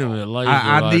need him at least.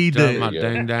 I need my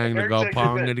dang to go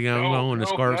pong and the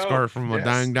scarf from my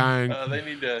dang.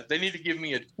 They need to give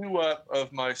me a 2-up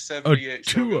of my 78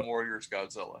 Shogun Warriors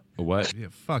Godzilla. What? Yeah,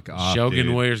 fuck off, Shogun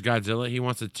dude. Warriors Godzilla. He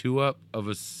wants a 2-up of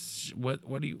a what?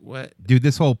 Dude,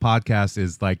 this whole podcast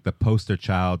is like the poster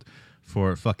child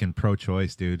for fucking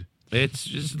pro-choice, dude. It's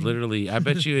just literally, I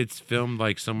bet you it's filmed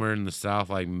like somewhere in the South,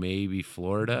 like maybe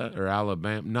Florida or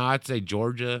Alabama. No, I'd say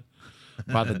Georgia.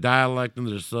 By the dialect and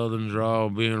the Southern drawl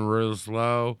being real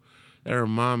slow. They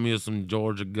remind me of some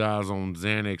Georgia guys on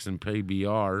Xanax and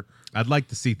PBR. I'd like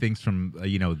to see things from,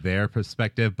 their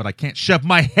perspective, but I can't shove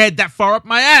my head that far up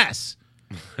my ass.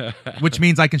 Which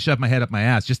means I can shove my head up my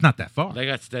ass, just not that far. They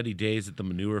got steady days at the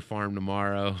manure farm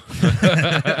tomorrow.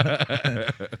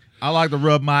 I like to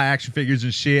rub my action figures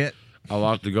and shit. I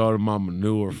like to go to my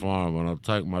manure farm and I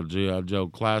take my G.I. Joe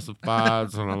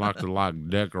classifieds and I like to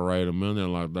decorate them in there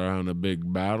like they're on a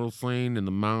big battle scene and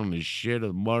the mountain of shit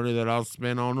of money that I'll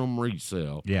spend on them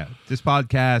resale. Yeah, this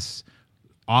podcast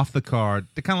off the card.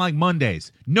 They're kind of like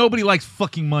Mondays. Nobody likes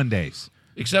fucking Mondays.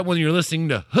 Except when you're listening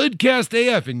to Hoodcast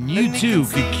AF, and you too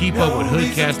could keep up with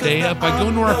Hoodcast AF by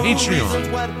going to our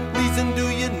Patreon.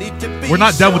 We're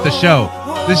not done with the show.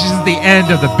 This is the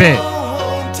end of the bit.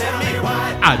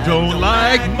 I don't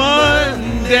like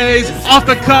Mondays. Off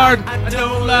the card. I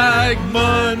don't like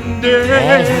Mondays.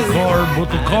 Off the card, but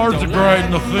the cards are great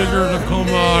and the figures that come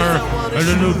out. And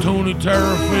the new Tony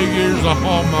Terror figures.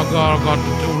 Oh my God, I got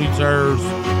the Tony Terrors.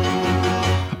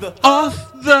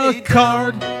 Off the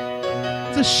card.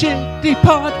 It's a shitty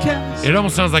podcast. It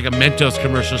almost sounds like a Mentos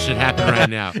commercial should happen right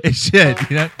now. It should,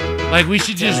 Like we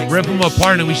should just rip them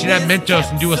apart and we should have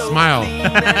Mentos and do a smile.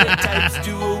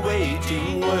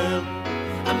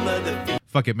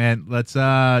 Fuck it, man. Let's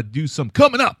do some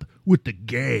coming up with the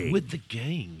gang. With the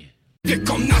gang. Wir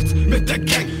kommen nachts mit der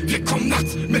Gang, wir kommen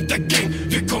nachts mit der Gang,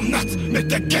 wir kommen nachts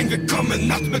mit der Gang, wir kommen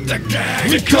nachts mit der Gang.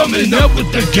 We're coming up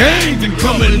with the gang, we're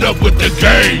coming up with the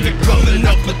gang, we're coming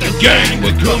up with the gang,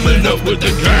 we're coming up with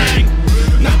the gang.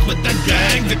 Nachts with the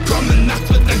gang, we're coming nachts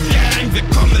with the gang, we're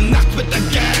coming nachts with the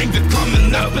gang, we're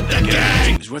coming up with the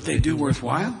gang. Is what they do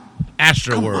worthwhile?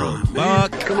 Astro World.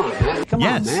 Fuck. Come on, man. Come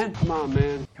yes. on, man. Come on,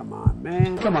 man. Come on,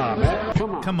 man. Come on, man.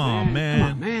 Come on, man. Come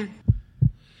on, man.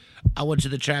 I went to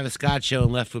the Travis Scott show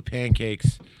and left with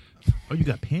pancakes. Oh, you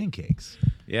got pancakes.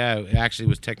 Yeah, it actually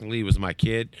was my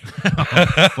kid.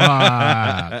 Fuck.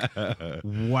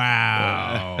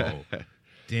 Wow.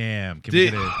 Damn. Can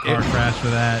we get a car crash for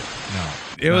that? No.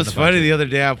 It was funny the other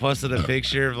day. I posted a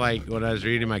picture of like when I was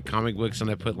reading my comic books,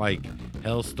 and I put like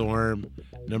Hellstorm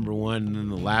 #1, and then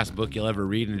the last book you'll ever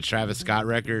read in a Travis Scott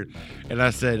record. And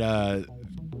I said,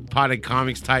 potted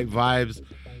comics type vibes.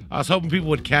 I was hoping people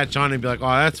would catch on and be like, oh,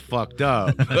 that's fucked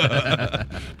up.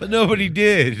 But nobody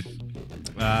did.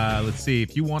 Let's see.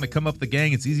 If you want to come up the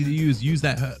gang, it's easy to use. Use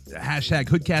that hashtag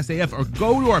HoodcastAF or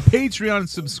go to our Patreon and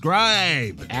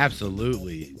subscribe.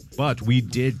 Absolutely. But we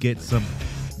did get some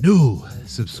new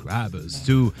subscribers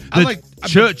to the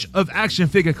Church of Action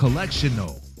Figure Collection.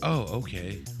 Oh,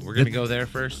 okay. We're going to go there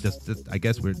first? I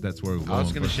guess that's where we're going. I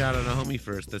was going to shout out a homie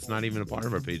first. That's not even a part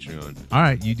of our Patreon. All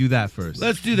right, you do that first.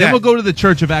 Let's do that. Then we'll go to the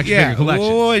Church of Action Figure Collection.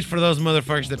 We'll wait for those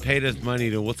motherfuckers that paid us money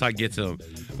to we'll get to them.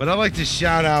 But I'd like to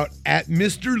shout out at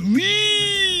Mr.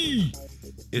 Lee.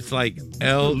 It's like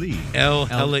L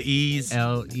hella E's.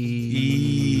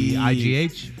 Leigh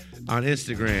on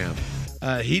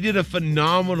Instagram. He did a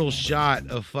phenomenal shot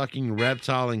of fucking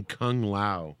Reptile and Kung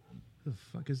Lao. What the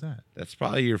fuck is that? That's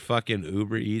probably your fucking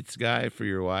Uber Eats guy for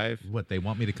your wife. What, they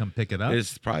want me to come pick it up?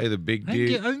 It's probably the big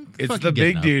dude. It's fucking the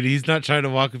big getting dude. He's not trying to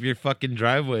walk up your fucking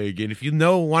driveway again. If you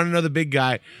want to know the big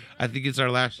guy, I think it's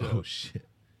our last show. Oh, shit.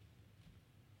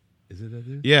 Is it that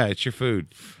dude? Yeah, it's your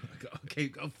food. Okay,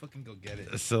 go fucking go get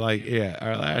it. So, like, yeah,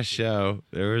 our last show,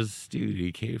 there was this dude.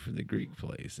 He came from the Greek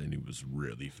place, and he was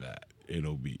really fat and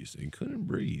obese and couldn't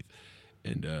breathe.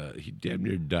 And he damn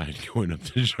near died going up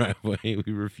the driveway.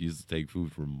 We refused to take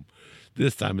food from him.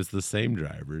 This time it's the same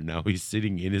driver. Now he's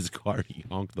sitting in his car. He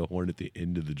honked the horn at the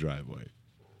end of the driveway.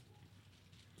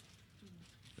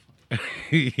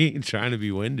 He ain't trying to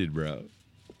be winded, bro.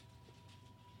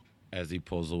 As he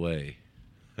pulls away.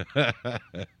 But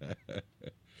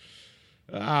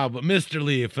Mr.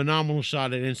 Lee, a phenomenal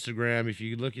shot at Instagram. If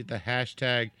you look at the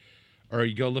hashtag or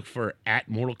you go look for at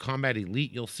Mortal Kombat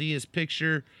Elite, you'll see his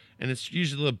picture. And it's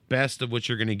usually the best of what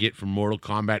you're going to get from Mortal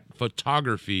Kombat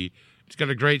photography. It's got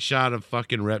a great shot of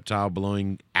fucking Reptile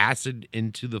blowing acid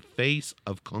into the face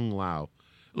of Kung Lao.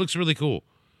 It looks really cool.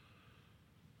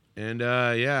 And,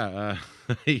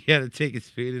 he had to take his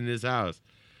feet in his house.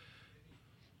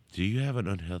 Do you have an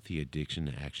unhealthy addiction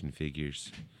to action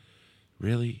figures?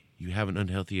 Really? You have an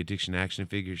unhealthy addiction to action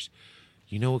figures?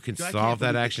 You know what can solve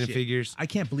that action figures? I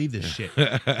can't believe this shit.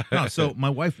 No, so my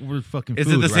wife ordered fucking food,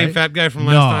 Is it the same fat guy from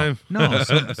last time? No,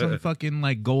 some fucking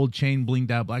like gold chain blinged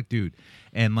out black dude.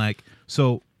 And like,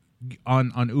 so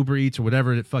on Uber Eats or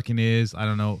whatever it fucking is, I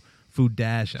don't know, Food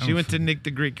Dash. She went to Nick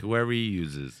the Greek, whoever he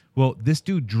uses. Well, this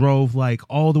dude drove like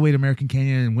all the way to American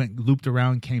Canyon and looped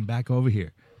around, came back over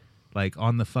here. Like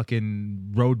on the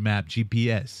fucking road map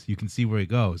GPS, you can see where he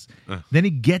goes. Then he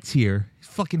gets here, he's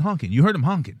fucking honking. You heard him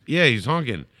honking. Yeah, he's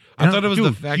honking. I thought it was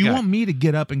the fat guy. You want me to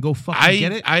get up and go fucking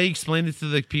get it? I explained it to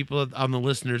the people on the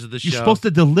listeners of the show. You're supposed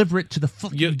to deliver it to the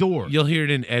fucking door. You'll hear it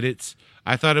in edits.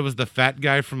 I thought it was the fat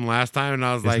guy from last time, and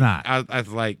I was I was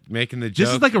like making the joke.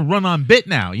 This is like a run-on bit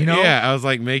now, you know? Yeah, I was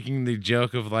like making the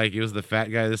joke of like it was the fat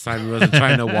guy this time. He wasn't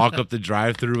trying to walk up the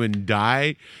drive-thru and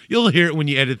die. You'll hear it when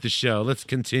you edit the show. Let's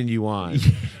continue on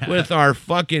with our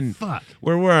fucking. Fuck.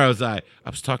 Where was I? I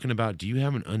was talking about. Do you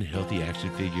have an unhealthy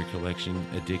action figure collection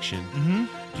addiction? Mm-hmm.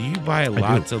 Do you buy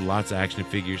lots of action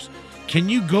figures? Can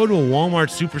you go to a Walmart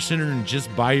Supercenter and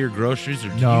just buy your groceries, or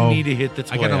do you need to hit the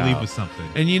toy I gotta leave aisle? with something.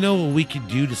 And you know what we could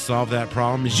do to solve that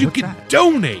problem is you could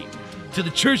donate to the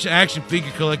Church of Action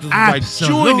Figure Collectors by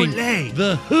joining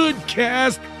the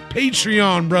Hoodcast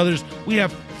Patreon, brothers. We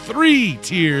have 3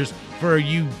 tiers for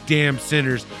you damn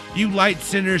sinners. You light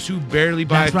sinners who barely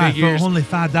buy figures. For only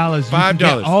 $5, you can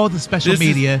get all the special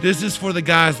media. This is for the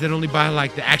guys that only buy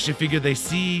like the action figure they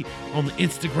see on the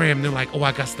Instagram. And they're like, oh,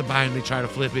 I got to buy, and they try to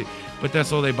flip it. But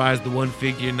that's all they buy is the one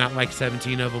figure, not like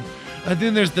 17 of them.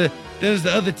 Then there's the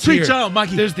other tier. Preach on,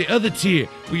 Mikey. There's the other tier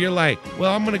where you're like,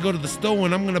 well, I'm going to go to the store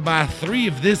and I'm going to buy 3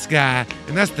 of this guy,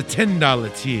 and that's the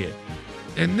 $10 tier.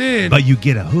 And then... But you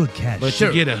get a Hoodcast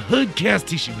shirt. You get a Hoodcast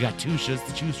t-shirt. You got 2 shirts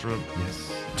to choose from.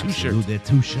 Yes. 2 shirts. They're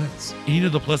 2 shirts. And you know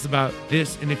the plus about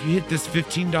this? And if you hit this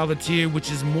 $15 tier,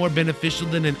 which is more beneficial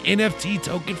than an NFT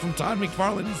token from Todd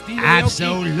McFarlane and Steve Aoki,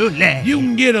 Absolutely. you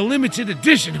can get a limited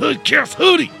edition Hoodcast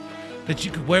hoodie that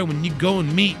you can wear when you go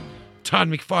and meet Todd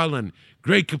McFarlane,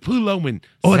 Greg Capullo, and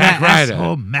Zack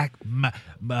Ryder.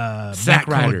 Zack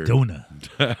Ryder.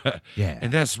 Yeah.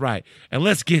 And that's right. And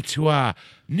let's get to our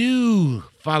new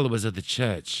followers of the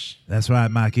church. That's right,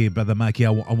 Mikey. Brother Mikey, I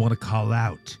want to call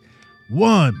out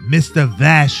one Mr.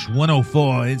 Vash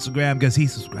 104 on Instagram because he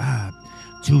subscribed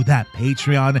to that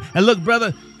Patreon. And look,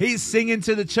 brother, he's singing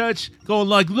to the church, going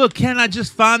like, look, can I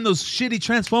just find those shitty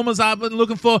Transformers I've been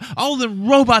looking for? All the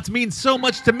robots mean so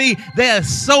much to me. They are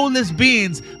soulless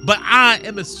beings, but I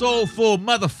am a soulful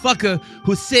motherfucker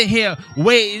who sit here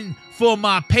waiting for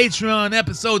my Patreon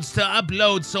episodes to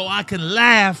upload so I can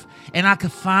laugh and I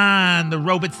can find the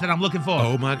robots that I'm looking for.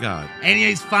 Oh, my God. And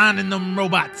he's finding them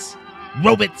robots.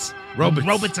 Robots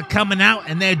are coming out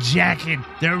and they're jacking.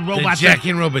 They're robots. They're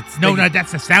jacking robots. No,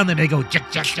 that's the sound that they go jack,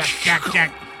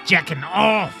 jacking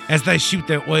off. As they shoot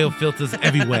their oil filters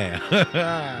everywhere.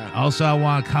 Also, I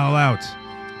want to call out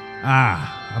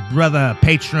a brother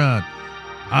patron,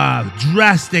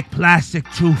 Drastic Plastic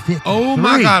 250. Oh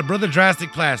my God, brother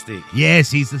Drastic Plastic.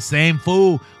 Yes, he's the same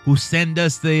fool who sent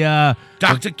us the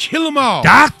Dr. Kill 'em all.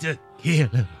 Dr. Kill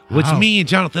 'em. Which me and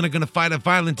Jonathan are going to fight a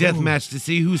violent death match to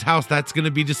see whose house that's going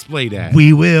to be displayed at.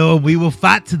 We will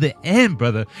fight to the end,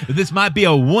 brother. This might be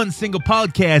a one single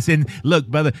podcast. And look,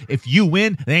 brother, if you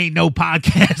win, there ain't no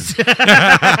podcast.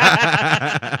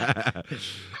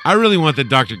 I really want the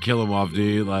Dr. Kill 'em off,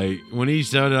 dude. Like, when he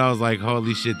showed it, I was like,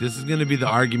 holy shit, this is going to be the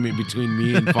argument between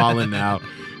me and Fallen now.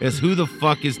 Is who the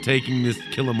fuck is taking this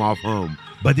Kill 'em off home?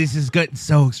 But this is getting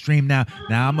so extreme now.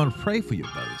 Now I'm going to pray for you,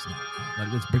 brothers. Now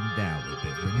let's bring it down a little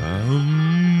bit. Bring it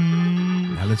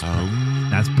down.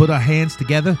 Now let's put our hands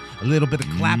together. A little bit of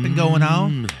clapping going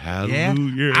on.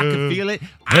 Hallelujah. Yeah, I can feel it.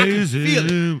 Praise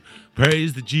him.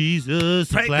 Praise the Jesus.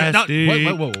 Plastic.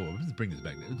 Wait. Let's bring this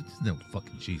back. There's no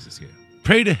fucking Jesus here.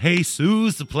 Pray to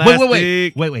Jesus the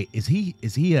Plastic. Wait. Is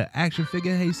he an action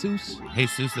figure, Jesus?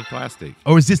 Jesus the Plastic.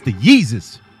 Or is this the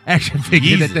Yeezus action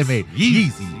figure that they made?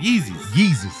 Yeezus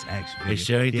action figure. They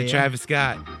sure ain't the Travis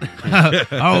Scott.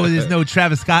 Oh, there's no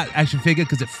Travis Scott action figure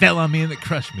because it fell on me and it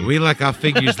crushed me. We like our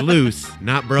figures loose,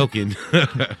 not broken. All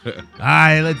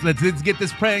right, let's get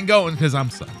this praying going because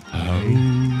I'm sorry.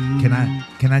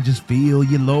 Can I just feel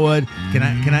you, Lord? Can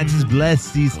I just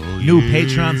bless these new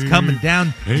patrons coming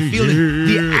down and feeling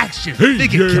the action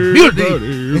figure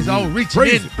community is all reaching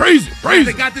in. Praise it.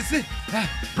 They got this in.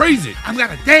 Praise it. I'm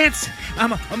gonna dance. I'm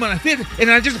gonna fit,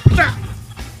 and I just.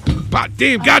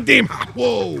 Goddamn.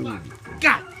 Whoa.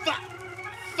 God,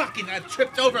 fucking! I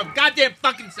tripped over a goddamn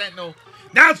fucking sentinel.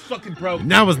 Now it's fucking broke.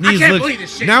 Now his knees look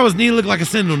like a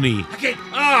sentinel knee. I can't.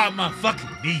 Oh, my fucking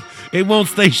knee. It won't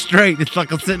stay straight. It's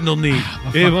like a sentinel knee.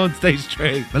 It won't stay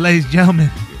straight. But ladies and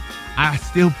gentlemen, I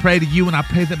still pray to you, and I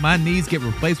pray that my knees get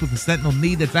replaced with a sentinel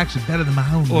knee that's actually better than my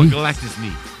own knee. Or Galactus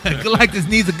knee. Galactus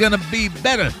knees are gonna be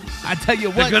better. I tell you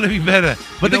what. They're gonna be better.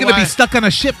 But they're gonna be stuck on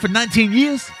a ship for 19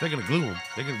 years. They're gonna glue them.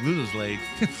 They're gonna glue those legs.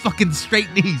 Fucking straight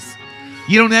knees.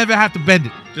 You don't ever have to bend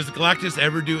it. Does Galactus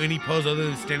ever do any pose other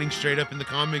than standing straight up in the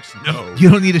comics? No. You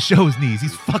don't need to show his knees.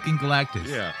 He's fucking Galactus.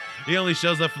 Yeah. He only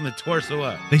shows up from the torso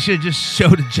up. They should have just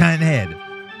showed a giant head.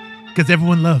 Because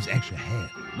everyone loves extra head.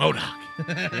 MODOK.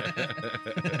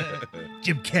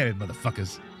 Jim Carrey,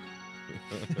 motherfuckers.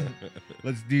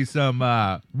 Let's do some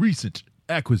recent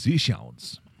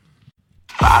acquisitions.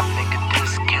 $5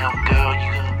 discount, girl,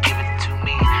 you gonna give it to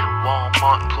me.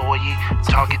 Walmart employee,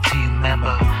 Target team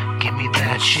member. Give me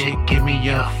that shit, give me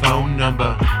your phone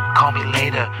number. Call me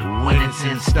later when it's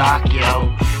in stock,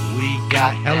 yo. We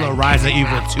got hella Rise of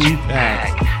Evil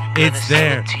 2-packs. It's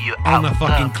there on the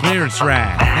fucking clearance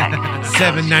rack.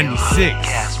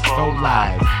 $7.96 for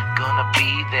live. Gonna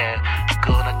be there,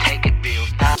 gonna take it real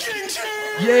nice.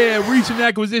 Yeah, recent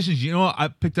acquisitions. You know what? I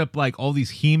picked up like all these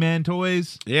He-Man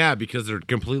toys. Yeah, because they're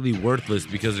completely worthless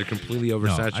because they're completely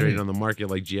oversaturated on the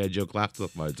market like G.I. Joe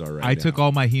classifieds are right now. I took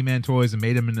all my He-Man toys and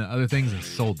made them into other things and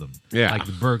sold them. Yeah. Like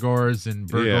the Burgors and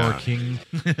Burgor King.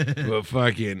 But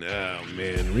fucking, oh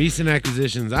man. Recent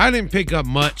acquisitions. I didn't pick up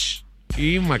much.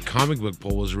 Even my comic book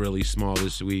pull was really small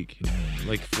this week.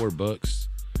 Like 4 books.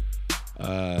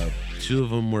 2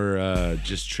 of them were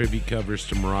just tribute covers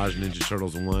to Mirage Ninja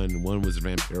Turtles 1. One was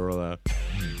Vampirella.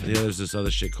 And the other's this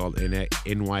other shit called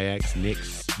NYX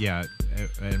Nix. Yeah,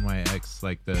 NYX,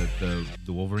 like the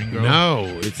Wolverine girl.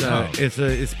 No,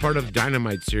 it's part of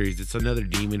Dynamite series. It's another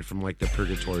demon from like the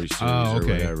Purgatory series or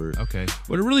whatever. Okay,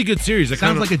 but a really good series. It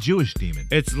sounds like a Jewish demon.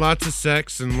 It's lots of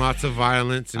sex and lots of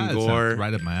violence and gore.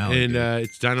 Right up my alley. And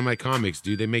it's Dynamite Comics,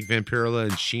 dude. They make Vampirella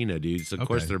and Sheena, dude. So of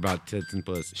course they're about tits and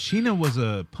puss. Sheena was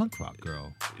a punk rock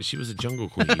girl. She was a jungle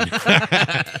queen.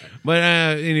 But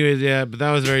anyways, yeah. But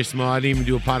that was very small. I didn't even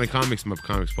do a pot of comics. My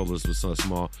comics pull list was so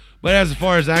small. But as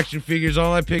far as action figures,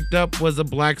 all I picked up was a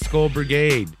Black Skull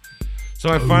Brigade. So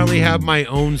I finally have my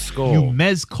own skull. You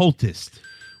Mez cultist.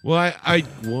 Well, I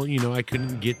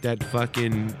couldn't get that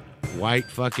fucking white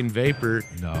fucking Vapor.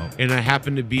 No. And I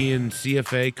happened to be in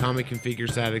CFA, Comic and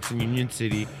Figures Addicts in Union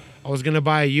City. I was going to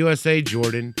buy a USA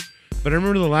Jordan, but I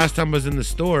remember the last time I was in the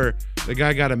store, the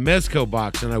guy got a Mezco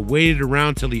box, and I waited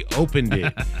around till he opened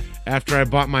it after I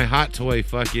bought my Hot Toy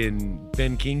fucking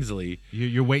Ben Kingsley.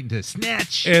 You're waiting to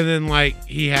snatch. And then, like,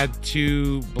 he had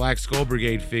 2 Black Skull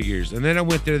Brigade figures. And then I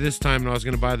went there this time, and I was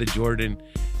going to buy the Jordan.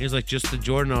 He was like, just the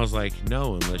Jordan? I was like,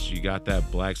 no, unless you got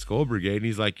that Black Skull Brigade. And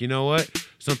he's like, you know what?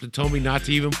 Something told me not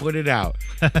to even put it out.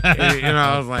 and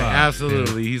I was like,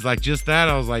 absolutely. Dude. He's like, just that?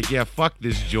 I was like, yeah, fuck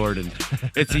this Jordan.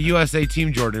 It's a USA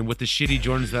Team Jordan with the shitty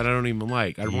Jordans that I don't even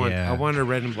like. I want a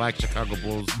red and black Chicago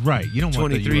Bulls. Right. You don't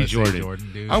want the USA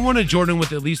Jordan, dude. I want a Jordan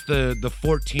with at least the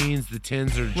 14s, the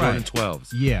 10s, or Jordan 12s.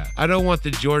 Yeah. I don't want the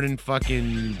Jordan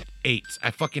fucking 8s. I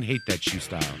fucking hate that shoe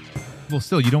style. Well,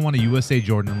 still, you don't want a USA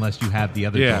Jordan unless you have the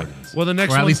other Jordans. Well, the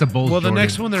next or at least a Bulls Well, the Jordan.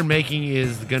 next one they're making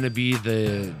is going to be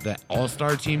the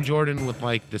All-Star Team Jordan with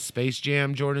like the Space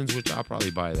Jam Jordans, which I'll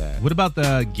probably buy that. What about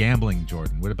the gambling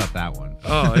Jordan? What about that one?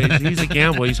 Oh, he's a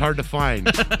gambler. He's hard to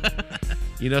find.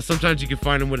 You know, sometimes you can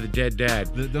find him with a dead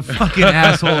dad. The fucking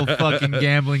asshole fucking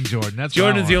gambling Jordan. That's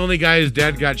Jordan's the only guy whose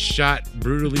dad got shot,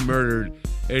 brutally murdered,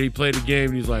 and he played a game,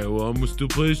 and he's like, well, I'm going to still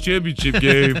play this championship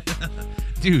game.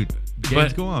 Dude.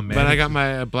 Games go on, man. But I got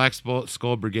my Black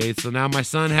Skull Brigade, so now my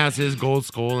son has his gold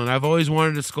skull, and I've always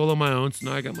wanted a skull of my own, so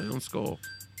now I got my own skull.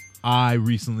 I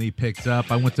recently picked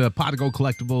up. I went to Pot of Gold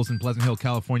Collectibles in Pleasant Hill,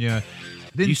 California.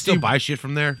 Do you still buy shit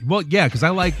from there? Well, yeah, because I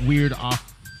like weird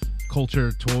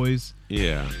off-culture toys.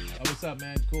 Yeah. Oh, what's up,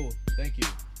 man? Cool. Thank you.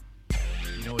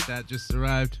 You know what that just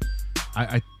arrived?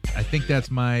 I think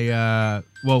that's my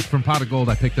from Pot of Gold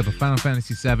I picked up a Final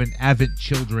Fantasy VII Advent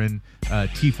Children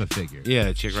Tifa figure. Yeah,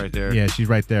 the chick right there. Yeah, she's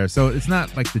right there. So it's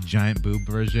not like the giant boob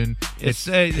version. It's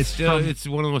one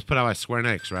of the ones put out by Square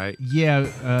Enix, right? Yeah,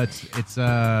 it's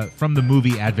from the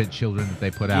movie Advent Children that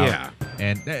they put out. Yeah,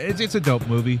 and it's a dope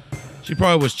movie. She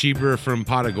probably was cheaper from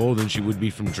Pot of Gold than she would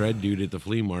be from Dread Dude at the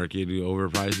flea market who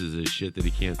overprices his shit that he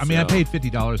can't sell. I mean, I paid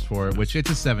 $50 for it, which it's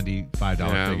a $75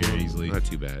 figure easily. Not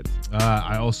too bad.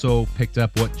 I also picked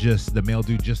up the mail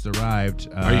dude just arrived.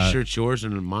 Are you sure it's yours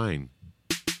and mine?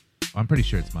 I'm pretty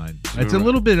sure it's mine. It's a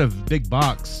little bit of big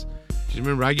box. Just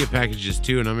remember, I get packages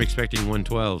too, and I'm expecting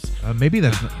 112s. Maybe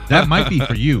that might be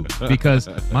for you because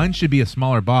mine should be a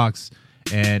smaller box.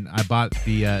 And I bought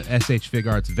the SH Fig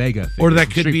Arts Vega figure. Or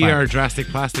that could be our Drastic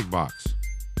Plastic box.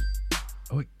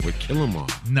 Oh, with Kill 'Em All.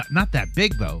 Not that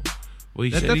big though. Well,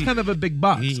 that's kind of a big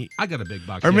box. I got a big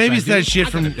box. Or maybe it's that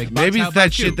shit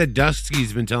that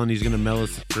Dusky's been telling he's gonna mail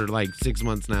us for like 6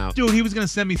 months now. Dude, he was gonna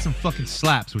send me some fucking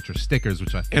slaps, which are stickers,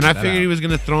 which I figured he was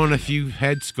gonna throw in a few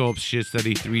head sculpt shits that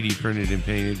he 3D printed and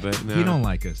painted, but no. He don't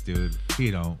like us, dude.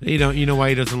 He don't. You know why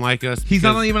he doesn't like us? He's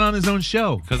not even on his own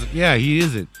show. Because he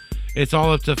isn't. It's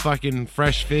all up to fucking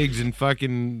Fresh Figs and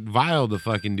fucking Vile to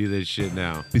fucking do this shit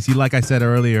now. You see, like I said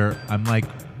earlier, I'm like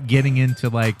getting into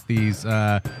like these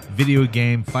video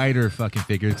game fighter fucking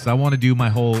figures because I want to do my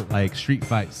whole like street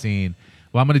fight scene.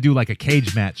 Well, I'm gonna do like a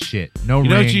cage match shit. No ring.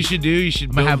 You know what you should do? You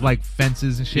should have like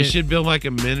fences and shit. You should build like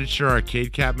a miniature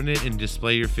arcade cabinet and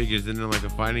display your figures in like a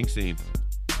fighting scene.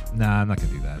 Nah, I'm not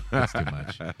gonna do that. That's too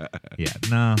much. Yeah,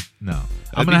 no.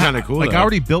 That'd be kind of cool. Like though. I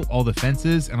already built all the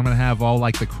fences, and I'm gonna have all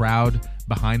like the crowd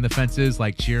behind the fences,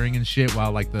 like cheering and shit,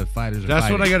 while like the fighters are That's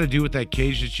fighting. what I got to do with that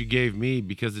cage that you gave me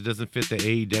because it doesn't fit the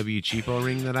AEW cheapo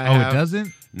ring that I have. Oh, it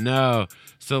doesn't? No.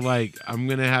 So like I'm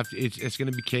gonna have to. It's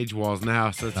gonna be cage walls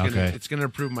now. So it's gonna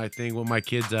improve my thing with my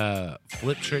kids'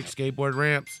 flip trick skateboard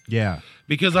ramps. Yeah.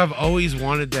 Because I've always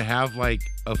wanted to have like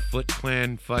a Foot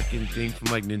Clan fucking thing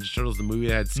from like Ninja Turtles, the movie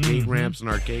that had skate ramps and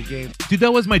arcade games. Dude,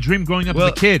 that was my dream growing up as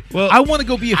a kid. Well, I want to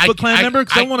go be a Foot Clan member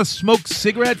because I want to smoke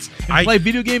cigarettes and play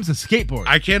video games and skateboard.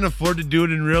 I can't afford to do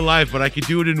it in real life, but I could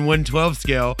do it in 112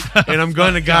 scale, and I'm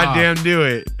going to goddamn do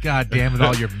it. Goddamn with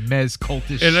all your mez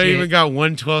cultish shit. And I even got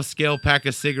 112 scale pack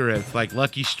of cigarettes, like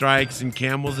Lucky Strikes and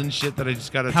Camels and shit that I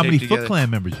just got to take together. How many Foot Clan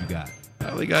members you got? I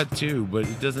only got 2, but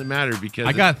it doesn't matter because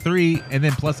I got 3, and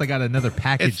then plus I got another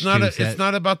package. It's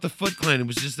not about the Foot Clan. It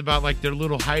was just about like their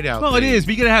little hideout. Well, it is.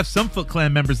 But you gotta have some Foot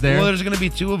Clan members there. Well, there's gonna be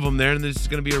 2 of them there, and there's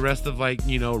gonna be a rest of like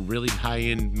really high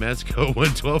end Mezco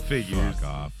 112 figures. Fuck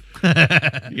off.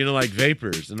 Like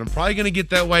Vapors, and I'm probably gonna get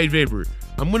that white Vapor.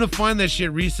 I'm gonna find that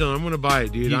shit resale. I'm gonna buy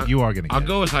it, dude. You are gonna. I'll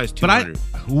go as high as 200.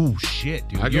 Oh shit,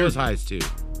 dude. I go as high as 2.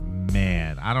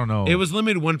 Man, I don't know. It was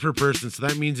limited 1 per person, so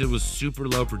that means it was super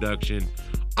low production.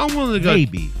 I'm willing to go.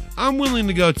 Maybe. I'm willing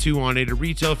to go 2 on it. A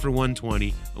retail for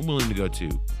 $120. I'm willing to go 2.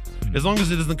 as long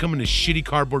as it doesn't come in a shitty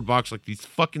cardboard box like these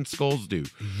fucking skulls do.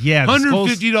 Yeah, the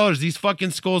 $150. These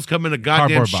fucking skulls come in a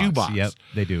goddamn cardboard shoebox. Yep,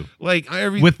 they do. Like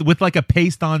with like a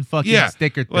paste on fucking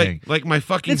sticker thing. Like my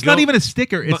fucking. It's not even a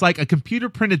sticker. It's like a computer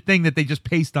printed thing that they just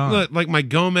paste on. Look, like my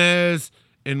Gomez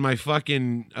and my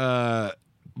fucking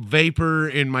Vapor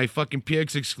and my fucking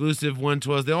PX exclusive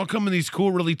 112s. They all come in these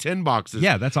cool, really tin boxes.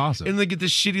 Yeah, that's awesome. And they get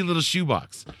this shitty little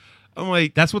shoebox. I'm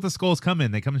like, that's what the skulls come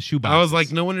in. They come in shoe boxes. I was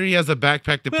like, no wonder he has a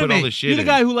backpack to put all the shit in. You're the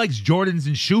guy who likes Jordans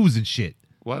and shoes and shit.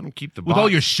 Well, I don't keep the box. With all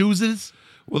your shoeses?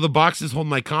 Well, the boxes hold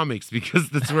my comics because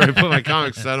that's where I put my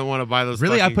comics. So I don't want to buy those.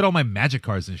 Really? I put all my Magic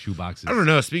cards in shoe boxes. I don't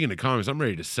know. Speaking of comics, I'm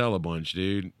ready to sell a bunch,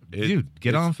 dude.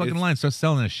 Get on fucking line. Start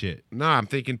selling that shit. Nah, I'm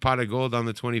thinking Pot of Gold on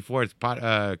the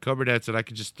 24th. Cobra Dad said I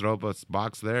could just throw up a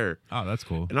box there. Oh, that's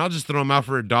cool. And I'll just throw them out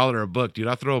for $1 a book, dude.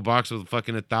 I'll throw a box with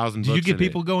fucking 1,000 books. Did you get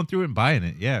people going through it and buying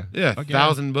it? Yeah. Yeah,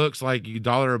 1,000 books, like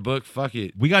 $1 a book. Fuck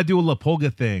it. We gotta do a La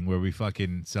Pulga thing where we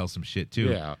fucking sell some shit too.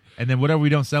 Yeah. And then whatever we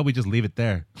don't sell, we just leave it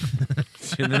there.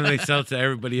 And then they sell it to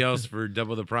everybody else for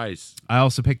double the price. I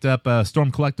also picked up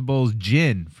Storm Collectibles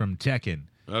Jin from Tekken.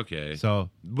 Okay. So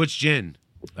which Jin?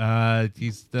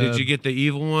 He's the. Did you get the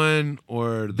evil one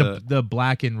or the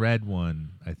black and red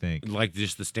one? I think like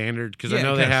just the standard because I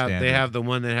know they have the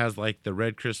one that has like the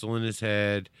red crystal in his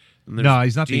head. And no,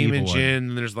 he's not Demon the evil Jin. one.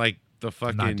 And there's like the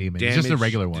fucking not Demon. Damage, it's just a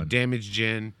regular one. Damage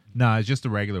Jin. No, it's just a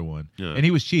regular one. Yeah. And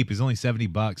he was cheap. He's only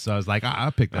 $70. So I was like,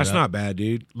 I'll pick that That's up. not bad,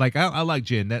 dude. Like I like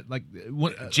Jin. That like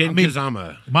Jin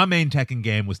Kazama. My main Tekken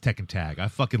game was Tekken Tag. I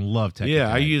fucking love Tekken. Yeah,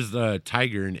 Tag. I used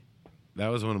Tiger, and that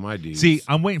was one of my dudes. See,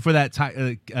 I'm waiting for that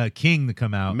King to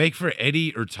come out. Make for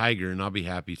Eddie or Tiger, and I'll be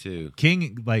happy too.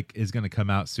 King is going to come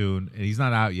out soon, and he's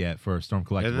not out yet for Storm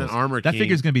Collectibles. And then Armor that King.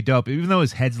 figure's going to be dope, even though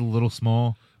his head's a little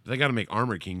small. They got to make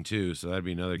Armor King too, so that'd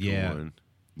be another cool one.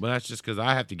 But that's just because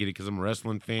I have to get it because I'm a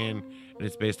wrestling fan, and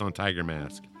it's based on Tiger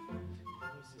Mask.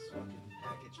 What's this fucking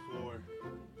package for?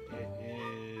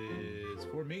 It is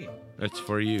for me. It's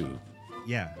for you.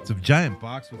 Yeah, it's a giant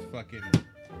box with fucking.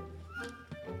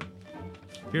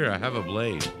 Here, I have a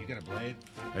blade. You got a blade?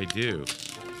 I do.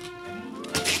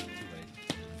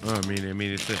 Oh, I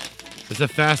mean, it's a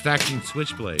fast-acting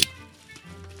switchblade.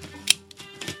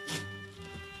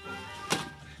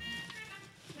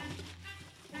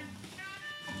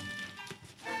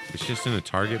 It's just in a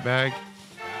Target bag.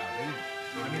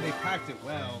 I mean, they packed it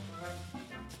well.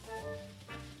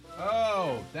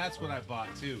 Oh, that's what I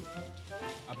bought too.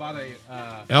 I bought a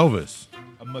Elvis.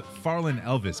 A McFarlane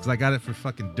Elvis because I got it for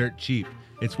fucking dirt cheap.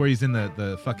 It's where he's in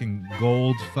the fucking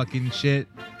gold fucking shit.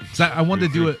 So I wanted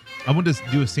to do it. I wanted to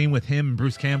do a scene with him and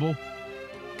Bruce Campbell,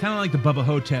 kind of like the Bubba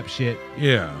Hotep shit.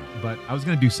 Yeah, but I was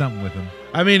gonna do something with him.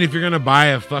 I mean, if you're gonna buy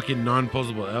a fucking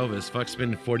non-posable Elvis, fuck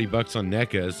spending $40 on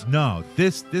NECAs. No,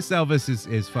 this Elvis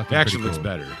is fucking. It actually pretty looks cool.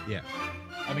 better. Yeah,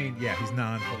 I mean, yeah, he's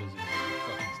non-posable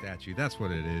fucking statue. That's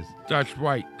what it is. That's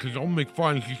right, because all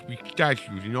McFarlane's used to be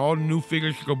statues, and all the new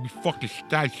figures are gonna be fucking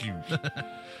statues.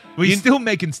 Well, he's still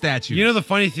making statues. You know, the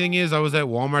funny thing is, I was at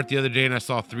Walmart the other day and I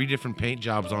saw 3 different paint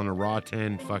jobs on a Raw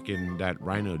 10 fucking that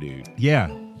Rhino dude.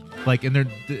 Yeah. Like, and there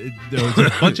was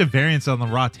a bunch of variants on the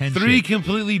Raw 10 3 shit.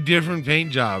 completely different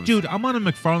paint jobs. Dude, I'm on a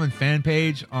McFarlane fan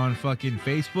page on fucking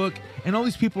Facebook, and all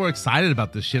these people are excited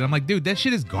about this shit. I'm like, dude, that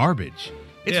shit is garbage.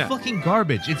 It's fucking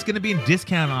garbage. It's going to be in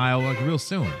discount aisle like real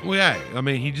soon. Well, yeah. I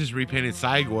mean, he just repainted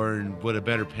Cygor and with a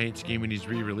better paint scheme and he's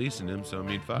re-releasing him. So, I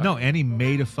mean, fuck. No, and he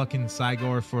made a fucking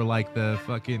Cygor for like the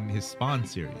fucking his Spawn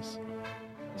series.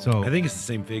 So I think it's the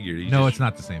same figure. It's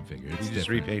not the same figure. It's he just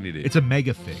different. repainted it. It's a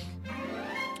mega fig.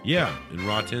 Yeah, and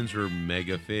Raw 10s were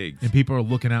mega figs. And people are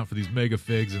looking out for these mega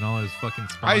figs and all this fucking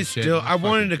Spawn shit. I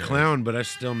wanted a clown, but I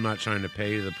still am not trying to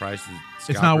pay the prices.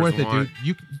 It's not worth it,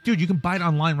 dude. You can buy it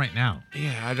online right now.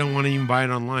 Yeah, I don't want to even buy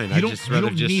it online. You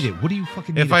don't need it. What do you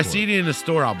fucking need If it I for? see it in a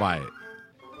store, I'll buy it.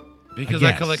 Because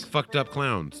I collect fucked up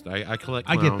clowns. I collect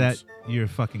clowns. I get that. You're a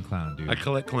fucking clown, dude. I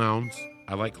collect clowns.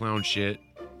 I like clown shit.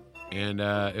 And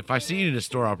if I see it in a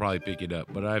store, I'll probably pick it up.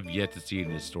 But I've yet to see it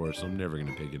in a store, so I'm never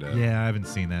going to pick it up. Yeah, I haven't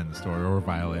seen that in the store or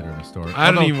Violator in the store. I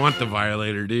don't even want the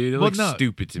Violator, dude. It looks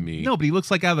stupid to me. No, but he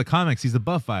looks like out of the comics. He's the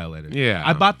buff Violator. Yeah.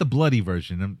 I bought the bloody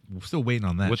version. I'm still waiting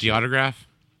on that. With the autograph?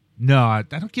 No, I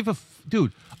don't give a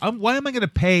dude. Why am I going to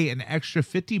pay an extra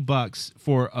 $50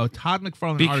 for a Todd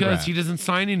McFarlane autograph? Because he doesn't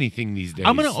sign anything these days.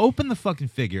 I'm going to open the fucking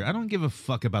figure. I don't give a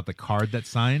fuck about the card that's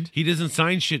signed. He doesn't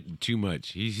sign shit too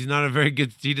much. He's not a very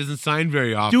good. He doesn't sign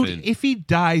very often. Dude, if he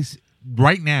dies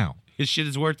right now, his shit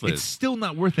is worthless. It's still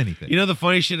not worth anything. You know, the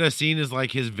funny shit I've seen is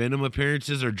like his Venom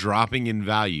appearances are dropping in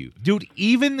value. Dude,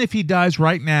 even if he dies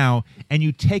right now and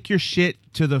you take your shit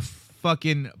to the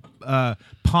fucking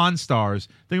Pawn Stars,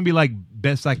 they're gonna be like,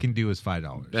 best I can do is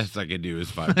 $5. Best I can do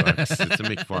is $5. It's a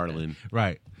McFarlane.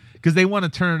 Right. Because they want to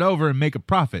turn it over and make a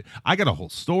profit. I got a whole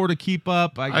store to keep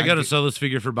up. I got to sell this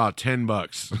figure for about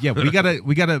 $10. Yeah, we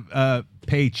gotta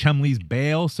pay Chumley's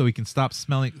bail so he can stop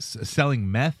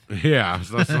selling meth. Yeah, I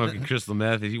was not smoking crystal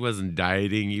meth. He wasn't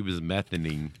dieting; he was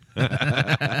methaning.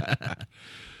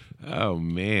 Oh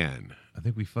man, I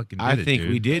think we fucking. I think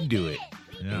dude. we did do it.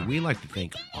 Yeah. And we like to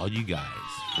thank all you guys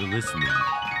for listening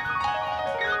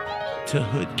to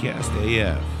Hoodcast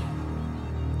AF.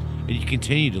 And you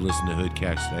continue to listen to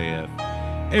Hoodcast AF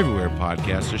everywhere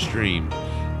podcasts are streamed.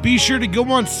 Be sure to go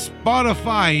on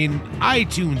Spotify and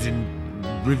iTunes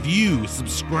and review,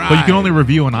 subscribe. But you can only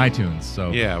review on iTunes,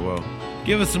 so. Yeah, well,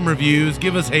 give us some reviews,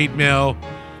 give us hate mail.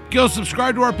 Go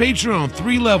subscribe to our Patreon,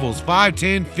 3 levels, 5,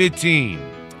 10, 15.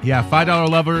 Yeah,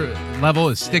 $5 level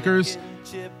is stickers.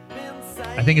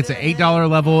 I think it's an $8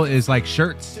 level is like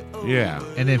shirts. Yeah.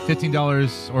 And then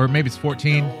 $15, or maybe it's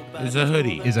 $14. Is a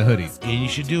hoodie. And you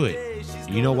should do it.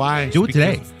 You know why? Do it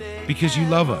today. Because you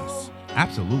love us.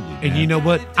 Absolutely. And man. you know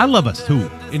what? I love us too.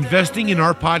 Investing in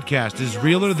our podcast is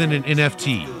realer than an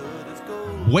NFT.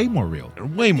 Way more real.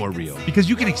 Way more real. Because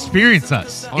you can experience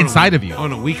us inside of you.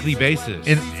 On a weekly basis.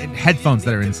 In headphones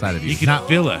that are inside of you. You can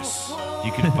feel us.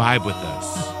 You can vibe with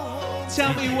us.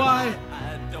 Tell me why.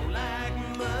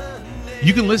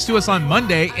 You can listen to us on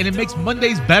Monday, and it makes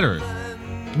Mondays better.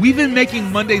 We've been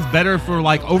making Mondays better for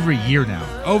like over a year now.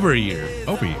 Over a year.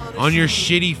 On your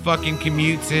shitty fucking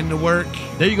commutes into work.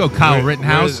 There you go, Kyle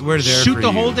Rittenhouse. We're there Shoot for the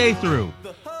you. whole day through.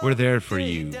 We're there for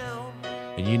you.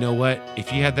 And you know what?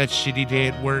 If you had that shitty day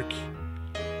at work,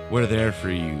 we're there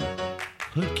for you.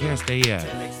 Hoodcast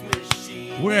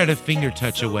AF. We're at a finger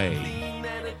touch away.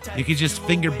 You can just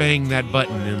finger bang that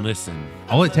button and listen.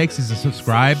 All it takes is a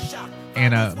subscribe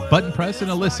and a button press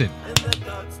and a listen.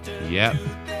 Yep.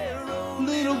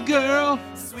 Little girl.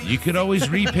 You could always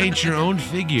repaint your own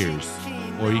figures,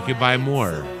 or you could buy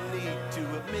more,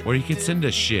 or you could send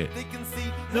us shit.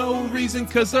 No reason,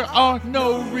 because there are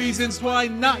no reasons why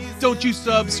not. Don't you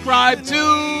subscribe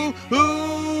to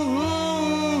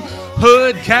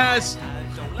Hoodcast.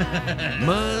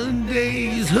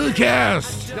 Monday's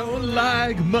Hoodcast. Don't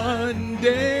like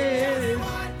Mondays.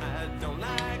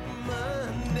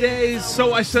 Days,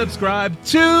 so I subscribe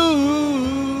to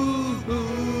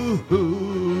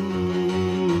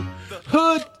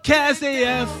Hoodcast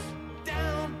AF.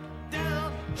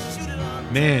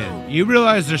 Man, you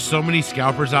realize there's so many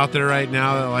scalpers out there right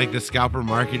now that like the scalper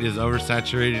market is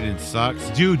oversaturated and sucks?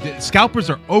 Dude, scalpers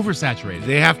are oversaturated.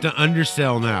 They have to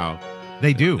undersell now.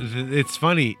 They do. It's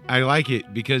funny. I like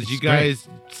it because you guys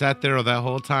sat there that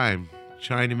whole time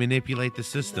trying to manipulate the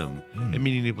system and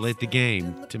manipulate the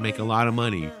game to make a lot of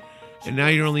money. And now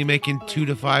you're only making $2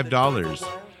 to $5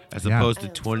 as opposed to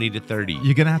 20 to 30.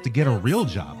 You're going to have to get a real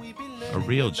job. A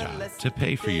real job to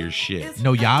pay for your shit.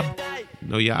 No job?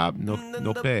 No job, no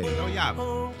pay. No job.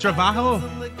 Trabajo?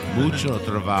 Mucho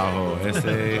trabajo.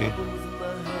 Ese.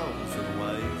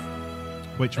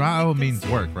 Wait, trabajo means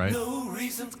work, right?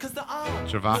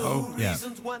 Trabajo? Yeah.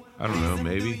 I don't know,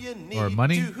 maybe. Or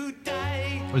money?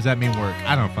 Or does that mean work?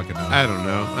 I don't fucking know. I don't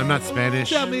know. I'm not Spanish.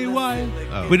 Tell me why.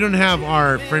 Oh. We don't have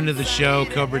our friend of the show,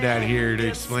 Cobra Dad, here to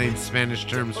explain Spanish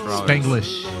terms for all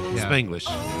Spanglish. Yeah. Spanglish.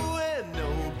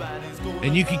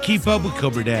 And you can keep up with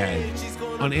Cobra Dad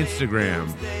on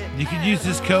Instagram. You can use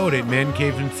this code at Man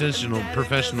Cave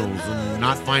Professionals and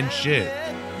not find shit.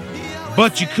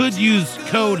 But you could use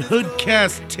code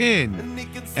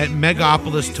HOODCAST10 at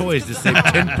Megapolis Toys to save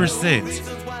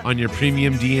 10% on your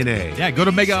premium DNA. Yeah, go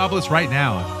to Megapolis right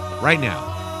now. Right now.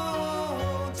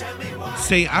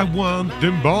 Say, I want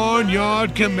them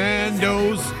Barnyard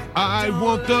Commandos. I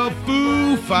want the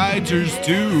Foo Fighters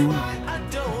too.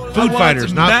 Food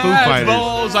Fighters, not Foo Fighters.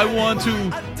 Balls, I want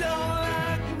to.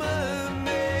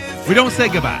 We don't say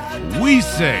goodbye. We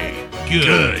say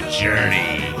good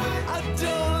journey.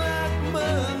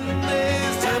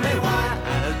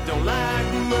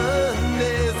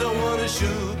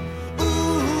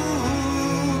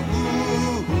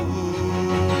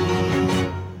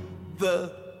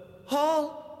 The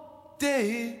whole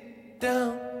day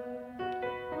down.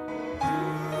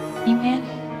 You man,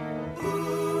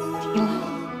 Tila,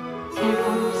 and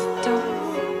arms,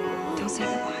 don't say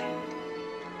goodbye.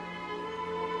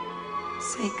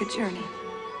 Say good journey.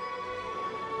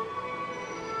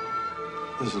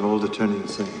 There's an old Eternian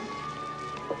saying: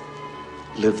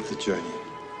 live the journey,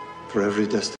 for every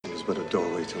destiny is but a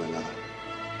doorway to another.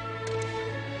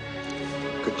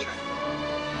 Good journey.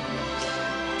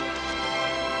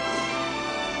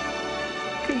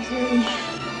 Good journey.